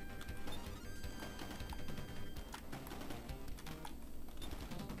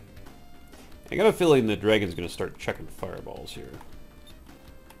 I got a feeling the dragon's going to start chucking fireballs here.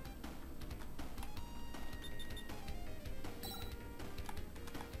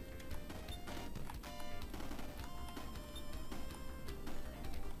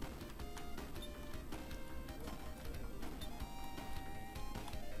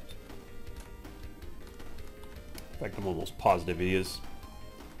 In fact, I'm almost positive he is.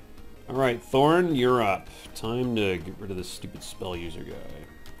 Alright, Thorn, you're up. Time to get rid of this stupid spell user guy.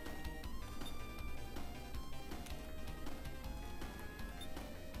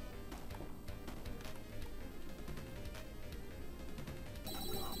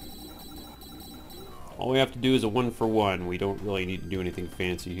 All we have to do is a 1-for-1. We don't really need to do anything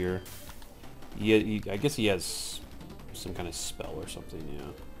fancy here. I guess he has some kind of spell or something, yeah.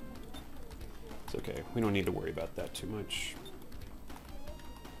 It's okay. We don't need to worry about that too much.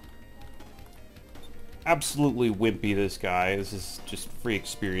 Absolutely wimpy, this guy. This is just free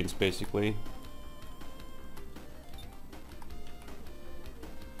experience, basically.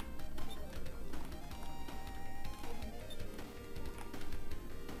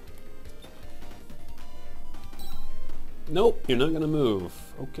 Nope, you're not gonna move.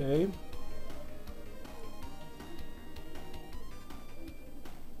 Okay.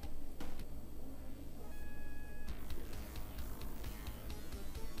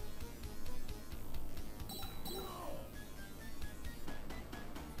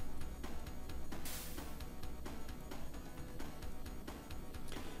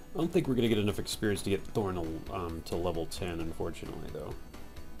 I don't think we're going to get enough experience to get Thorn to level 10, unfortunately, though.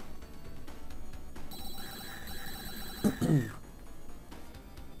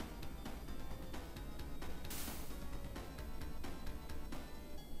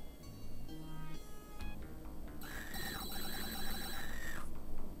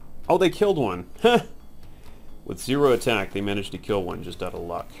 Oh, they killed one. With 0 attack, they managed to kill one just out of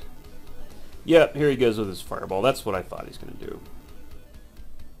luck. Yep, here he goes with his fireball. That's what I thought he's going to do.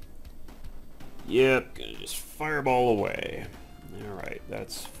 Yep, gonna just fireball away. Alright,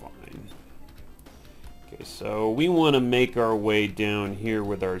 that's fine. Okay, so we want to make our way down here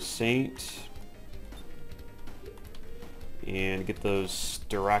with our saint. And get those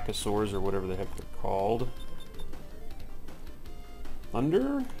Styracosaurs, or whatever the heck they're called.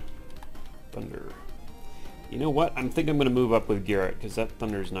 Thunder? Thunder. You know what? I think I'm going to move up with Garrett, because that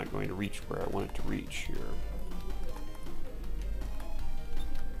Thunder is not going to reach where I want it to reach here.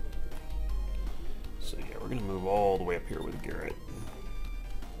 So yeah, we're going to move all the way up here with Garrett.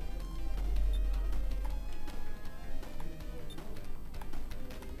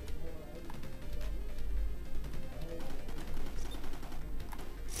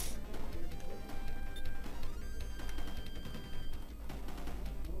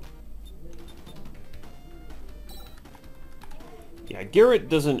 Yeah, Garrett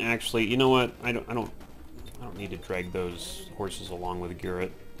doesn't actually. You know what? I don't need to drag those horses along with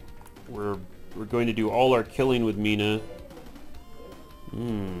Garrett. We're going to do all our killing with Mina.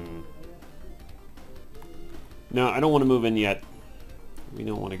 No, I don't want to move in yet. We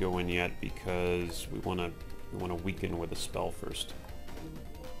don't want to go in yet because we want to weaken with a spell first.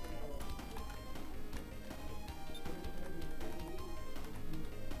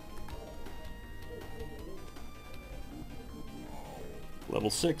 Level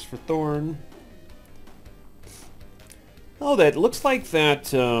 6 for Thorn. Oh, that looks like that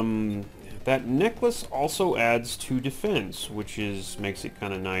that necklace also adds 2 defense, which makes it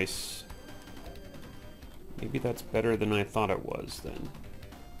kind of nice. Maybe that's better than I thought it was then.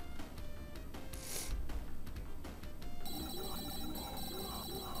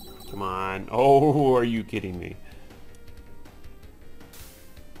 Come on. Oh, are you kidding me?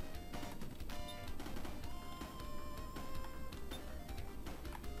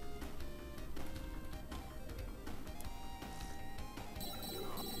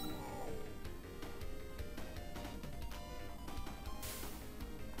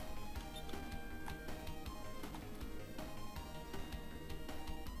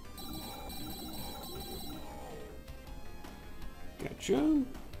 Gotcha.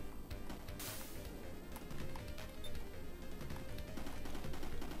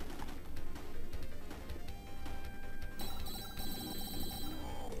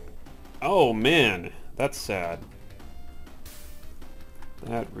 Oh man, that's sad.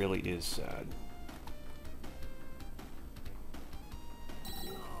 That really is sad.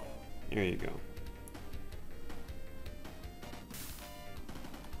 There you go.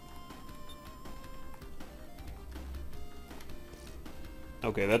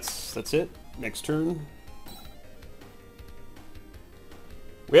 Okay, that's it. Next turn.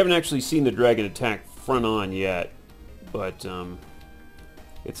 We haven't actually seen the dragon attack front on yet, but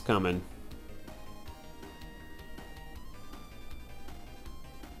it's coming.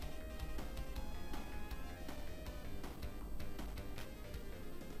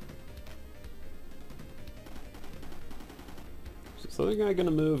 Is the other guy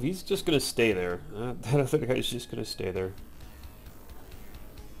gonna move? He's just gonna stay there. That other guy's just gonna stay there.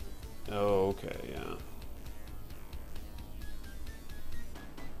 Oh, okay, yeah.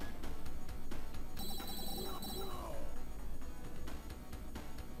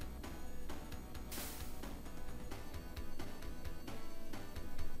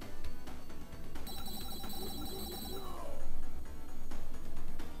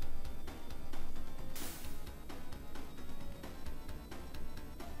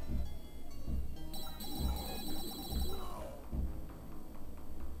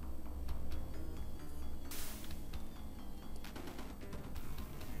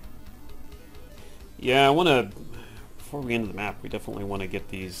 Yeah, I want to, before we enter the map, we definitely want to get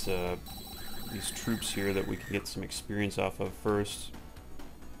these troops here that we can get some experience off of first.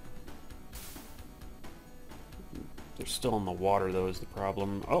 They're still in the water, though, is the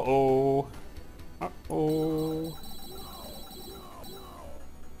problem. Uh-oh! Uh-oh!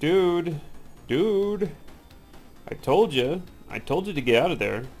 Dude! Dude! I told you! I told you to get out of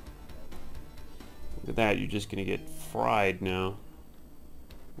there! Look at that, you're just gonna get fried now.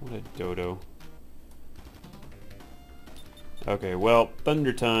 What a dodo. Okay, well,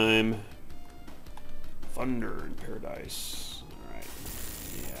 thunder time. Thunder in paradise. Alright.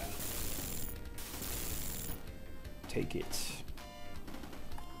 Yeah. Take it.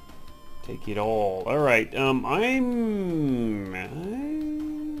 Take it all. Alright,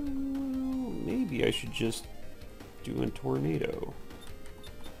 maybe I should just do a tornado.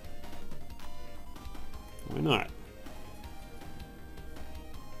 Why not?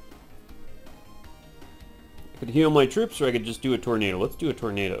 I could heal my troops, or I could just do a tornado. Let's do a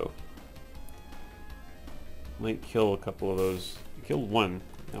tornado. Might kill a couple of those. I killed one.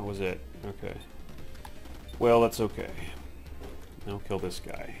 That was it. Okay. Well, that's okay. Now kill this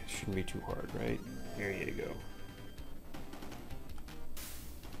guy. Shouldn't be too hard, right? There you go.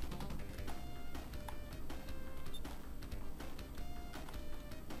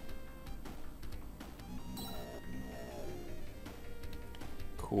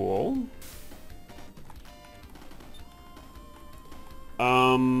 Cool.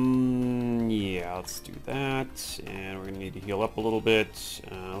 Yeah, let's do that. And we're gonna need to heal up a little bit.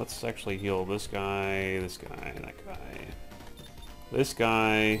 Let's actually heal this guy, that guy, this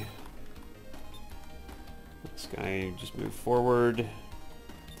guy. This guy just move forward.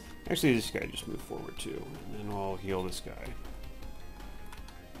 Actually, this guy just move forward too. And then I'll heal this guy.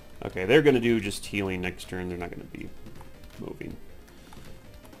 Okay, they're gonna do just healing next turn. They're not gonna be moving.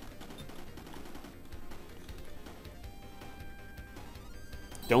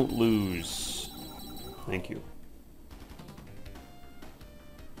 Don't lose. Thank you.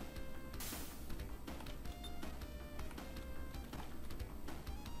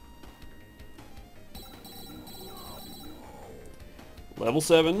 Level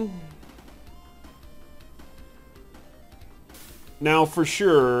 7. Now, for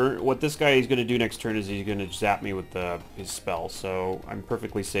sure, what this guy is going to do next turn is he's going to zap me with his spell, so I'm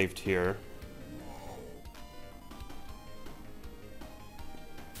perfectly safe here.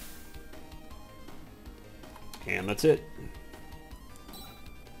 And that's it.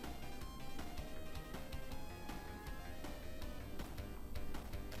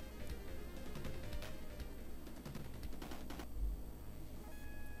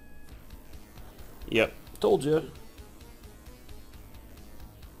 Yep, told you.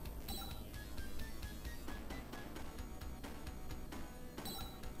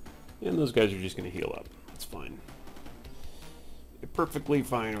 And those guys are just going to heal up. That's fine. They're perfectly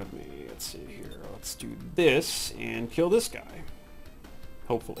fine with me. Let's see here. Let's do this and kill this guy.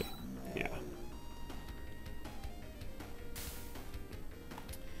 Hopefully. Yeah.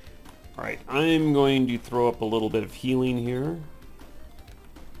 Alright, I'm going to throw up a little bit of healing here.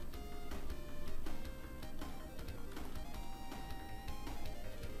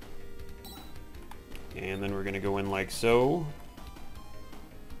 And then we're going to go in like so.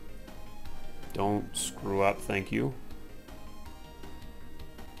 Don't screw up, thank you.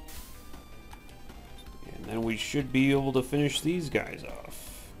 And then we should be able to finish these guys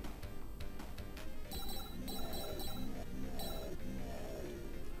off.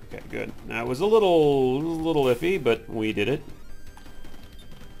 Okay, good. Now it was a little iffy, but we did it.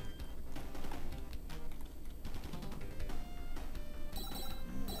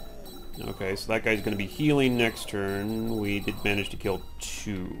 Okay, so that guy's going to be healing next turn. We did manage to kill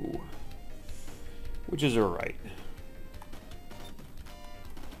 2. Which is alright.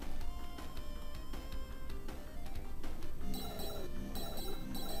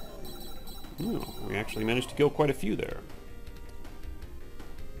 Oh, we actually managed to kill quite a few there.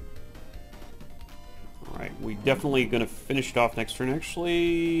 Alright, we definitely going to finish it off next turn.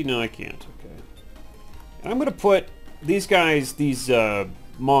 Actually, no, I can't. Okay. And I'm going to put these guys, these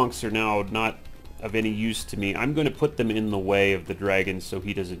monks are now not of any use to me. I'm going to put them in the way of the dragon so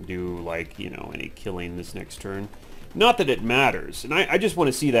he doesn't do, like, you know, any killing this next turn. Not that it matters. And I just want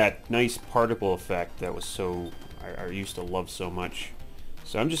to see that nice particle effect that was so... I used to love so much.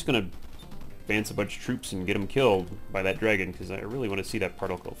 So I'm just going to advance a bunch of troops and get them killed by that dragon, because I really want to see that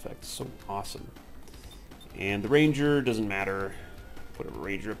particle effect. It's so awesome. And the ranger doesn't matter. Put a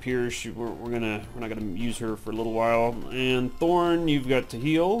ranger up here. We're not gonna use her for a little while. And Thorn, you've got to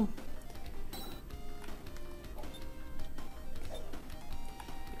heal.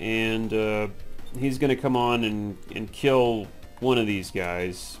 And he's gonna come on and kill one of these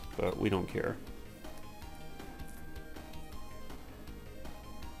guys, but we don't care.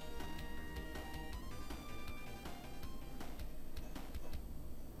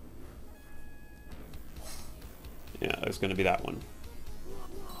 Yeah, it's gonna be that one.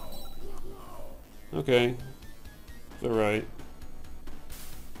 Okay. It's alright.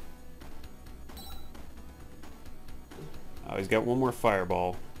 Oh, he's got one more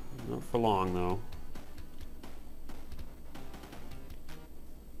fireball. Not for long, though.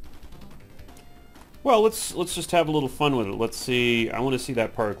 Well, let's just have a little fun with it. Let's see. I want to see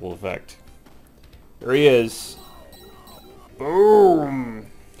that particle effect. There he is. Boom!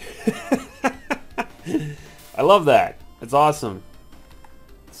 I love that. It's awesome.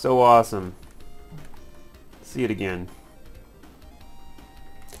 So awesome. See it again.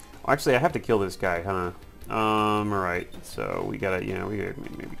 Well, actually, I have to kill this guy, huh? Alright. So we gotta, you know, we gotta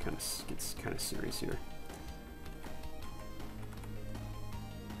maybe kind of get kind of serious here.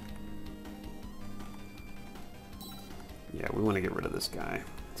 Yeah, we want to get rid of this guy.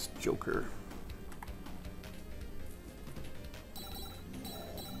 This Joker.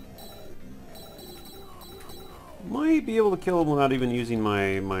 Might be able to kill him without even using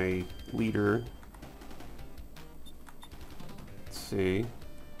my leader. Let's see.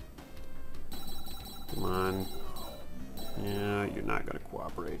 Come on. Yeah, you're not going to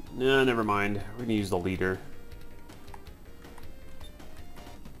cooperate. Nah, never mind. We're going to use the leader.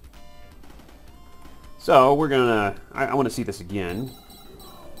 So, we're going to... I want to see this again.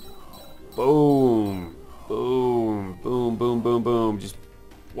 Boom. Boom. Boom, boom, boom, boom. Just,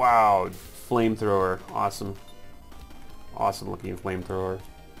 wow. Flamethrower. Awesome. Awesome looking flamethrower.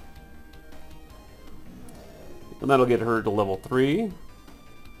 And that'll get her to level 3.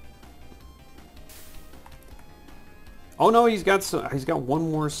 Oh no, he's got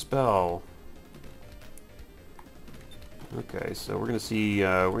one more spell. Okay, so we're gonna see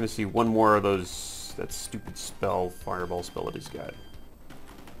one more of those, that stupid spell, fireball spell that he's got.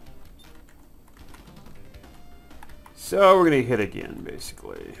 So we're gonna hit again,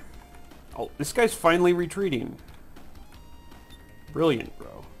 basically. Oh, this guy's finally retreating. Brilliant,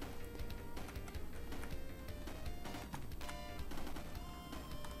 bro.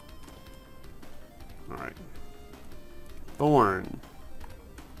 Alright. Thorn.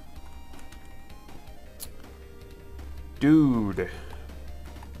 Dude.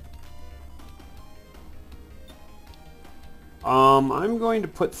 I'm going to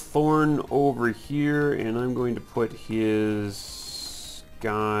put Thorn over here, and I'm going to put his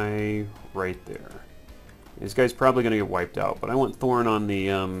guy right there. This guy's probably going to get wiped out, but I want Thorn on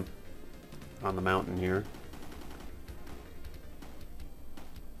the mountain here.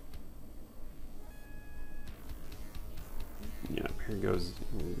 Yep, here goes.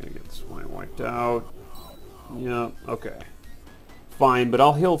 He's going to get this one wiped out. Yep, okay. Fine, but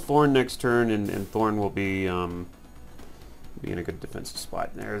I'll heal Thorn next turn, and Thorn will be in a good defensive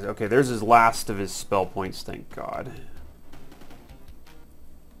spot. Okay, there's his last of his spell points, thank God.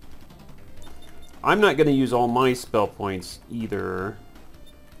 I'm not going to use all my spell points either.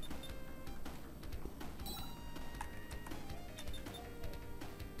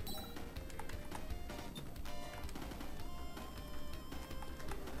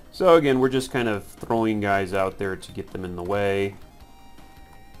 So again, we're just kind of throwing guys out there to get them in the way.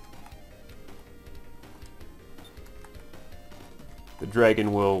 The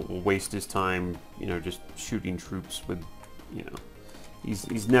dragon will waste his time, you know, just shooting troops with, you know,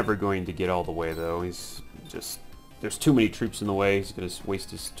 he's never going to get all the way though. He's just, there's too many troops in the way. He's going to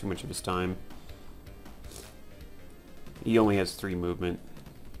waste too much of his time. He only has 3 movement.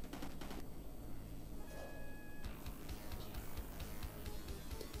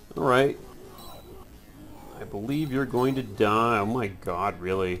 Alright. I believe you're going to die. Oh my God,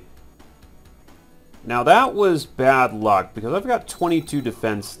 really? Now that was bad luck, because I've got 22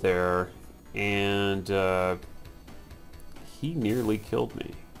 defense there, and he nearly killed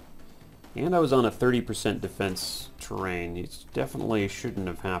me. And I was on a 30% defense terrain. It definitely shouldn't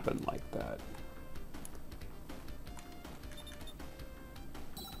have happened like that.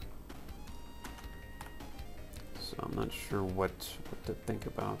 So I'm not sure what to think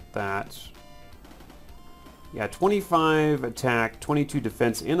about that. Yeah, 25 attack, 22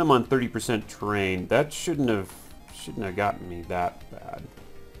 defense, and I'm on 30% terrain. That shouldn't have gotten me that bad.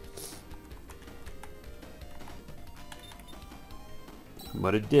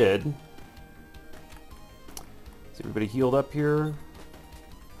 But it did. Is everybody healed up here?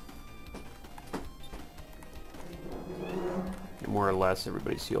 Yeah, more or less,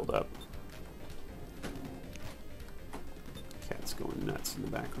 everybody's healed up. Cat's going nuts in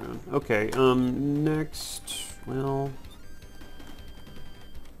the background. Okay, next, well...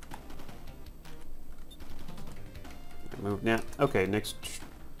 move now. Okay, next...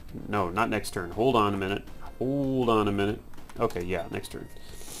 No, not next turn. Hold on a minute. Hold on a minute. Okay, yeah, next turn.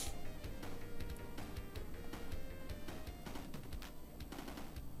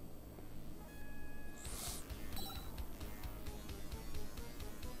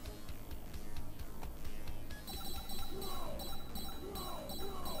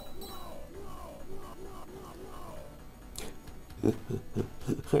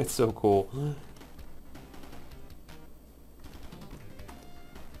 That's so cool.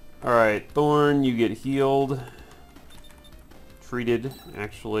 Alright, Thorn, you get healed. Treated,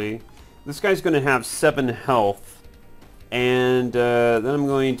 actually. This guy's going to have 7 health. And then I'm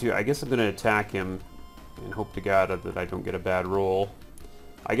going to... I guess I'm going to attack him. And hope to God that I don't get a bad roll.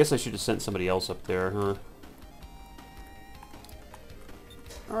 I guess I should have sent somebody else up there, huh?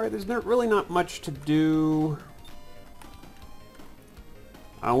 Alright, there's really not much to do.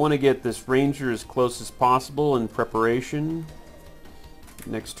 I want to get this ranger as close as possible in preparation.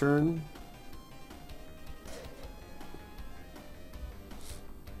 Next turn.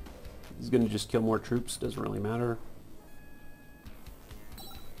 He's going to just kill more troops. Doesn't really matter.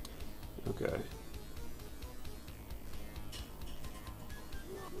 Okay.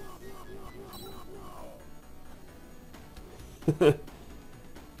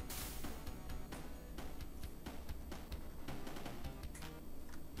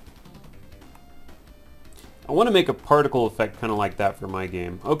 I want to make a particle effect kind of like that for my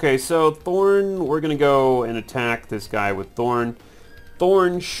game. Okay, so Thorn, we're going to go and attack this guy with Thorn.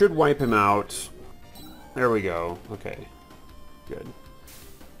 Thorn should wipe him out. There we go. Okay, good.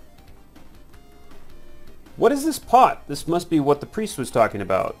 What is this pot? This must be what the priest was talking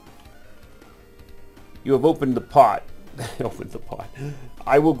about. You have opened the pot. Opened the pot.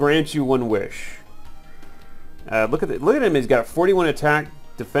 I will grant you one wish. Look at him. He's got 41 attack,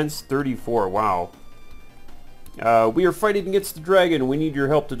 defense 34. Wow. We are fighting against the dragon. We need your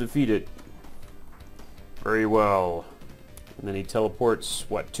help to defeat it. Very well. And then he teleports,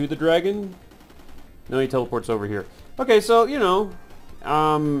 what, to the dragon? No, he teleports over here. Okay, so, you know,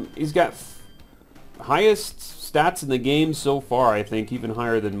 he's got highest stats in the game so far, I think, even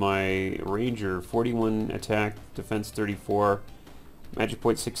higher than my ranger. 41 attack, defense 34, magic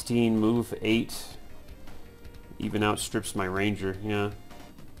point 16, move 8. Even outstrips my ranger, yeah.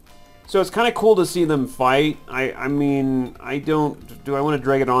 So it's kind of cool to see them fight. I mean, do I want to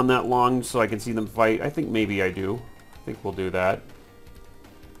drag it on that long so I can see them fight? I think maybe I do. I think we'll do that.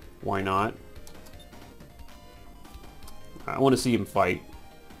 Why not? I want to see him fight.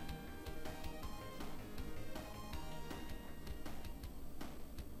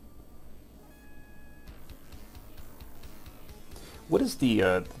 What is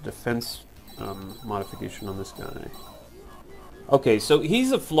the defense modification on this guy? Okay, so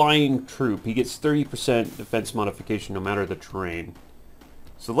he's a flying troop. He gets 30% defense modification no matter the terrain.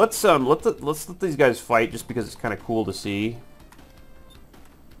 So let's let these guys fight just because it's kind of cool to see.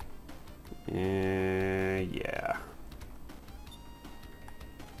 Yeah.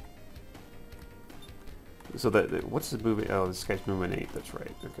 So what's the movement? Oh, this guy's movement 8. That's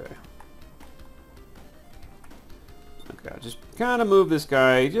right. Okay. Okay, just kind of move this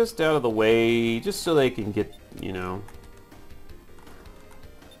guy just out of the way, just so they can get, you know.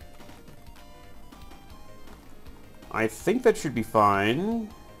 I think that should be fine.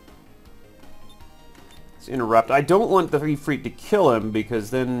 Let's interrupt. I don't want the Freak to kill him because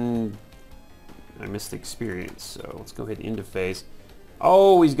then I miss the experience. So let's go ahead and into phase.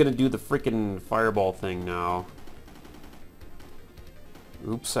 Oh, he's gonna do the freaking fireball thing now.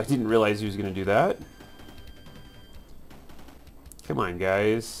 Oops, I didn't realize he was gonna do that. Come on,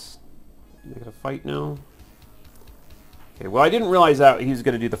 guys. You gonna fight now? Okay, well, I didn't realize that he was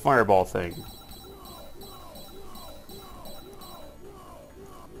gonna do the fireball thing.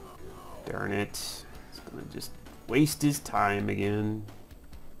 Darn it. He's gonna just waste his time again.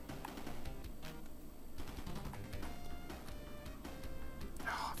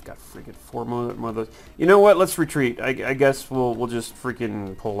 Oh, I've got freaking 4 more of those. You know what? Let's retreat. I guess we'll just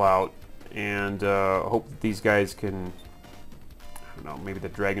freaking pull out and hope that these guys can... I don't know, maybe the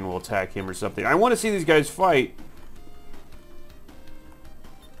dragon will attack him or something. I want to see these guys fight.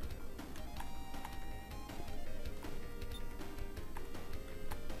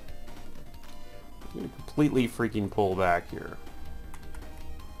 I'm going to completely freaking pull back here.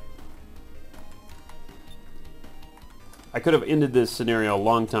 I could have ended this scenario a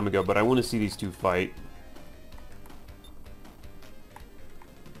long time ago, but I want to see these two fight.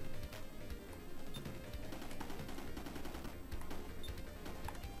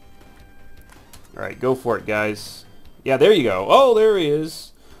 Alright, go for it, guys. Yeah, there you go. Oh, there he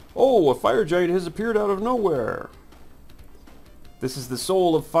is. Oh, a fire giant has appeared out of nowhere. This is the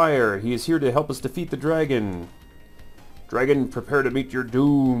soul of fire. He is here to help us defeat the dragon. Dragon, prepare to meet your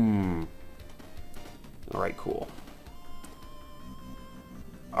doom. Alright, cool.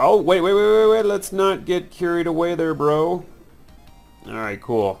 Oh, wait. Let's not get carried away there, bro. Alright,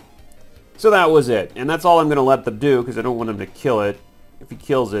 cool. So that was it. And that's all I'm going to let them do, because I don't want him to kill it. If he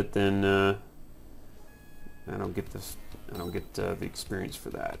kills it, then I don't get this. I don't get the experience for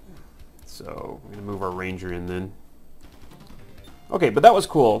that. So we're going to move our ranger in then. Okay, but that was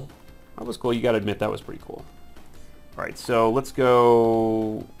cool. That was cool. You got to admit, that was pretty cool. Alright, so let's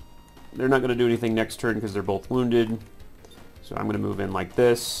go... They're not going to do anything next turn because they're both wounded. So I'm going to move in like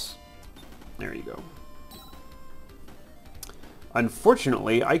this. There you go.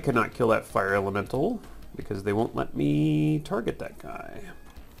 Unfortunately, I cannot kill that fire elemental because they won't let me target that guy.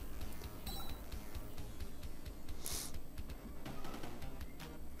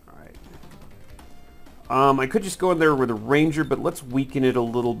 I could just go in there with a ranger, but let's weaken it a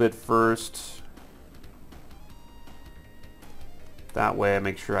little bit first. That way I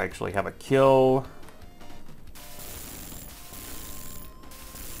make sure I actually have a kill.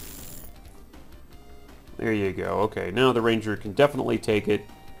 There you go. Okay, now the ranger can definitely take it,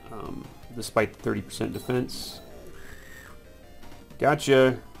 despite the 30% defense.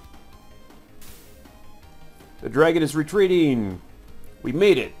 Gotcha. The dragon is retreating. We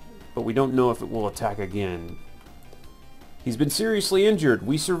made it, but we don't know if it will attack again. He's been seriously injured.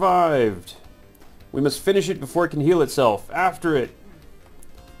 We survived. We must finish it before it can heal itself. After it.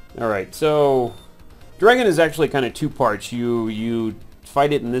 Alright, so dragon is actually kind of two parts. You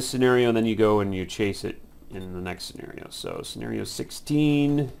fight it in this scenario, and then you go and you chase it in the next scenario. So scenario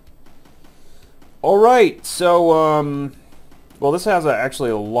 16. Alright, so well, this has actually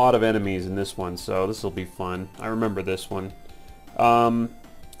a lot of enemies in this one, so this will be fun. I remember this one.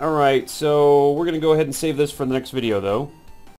 Alright, so we're going to go ahead and save this for the next video, though.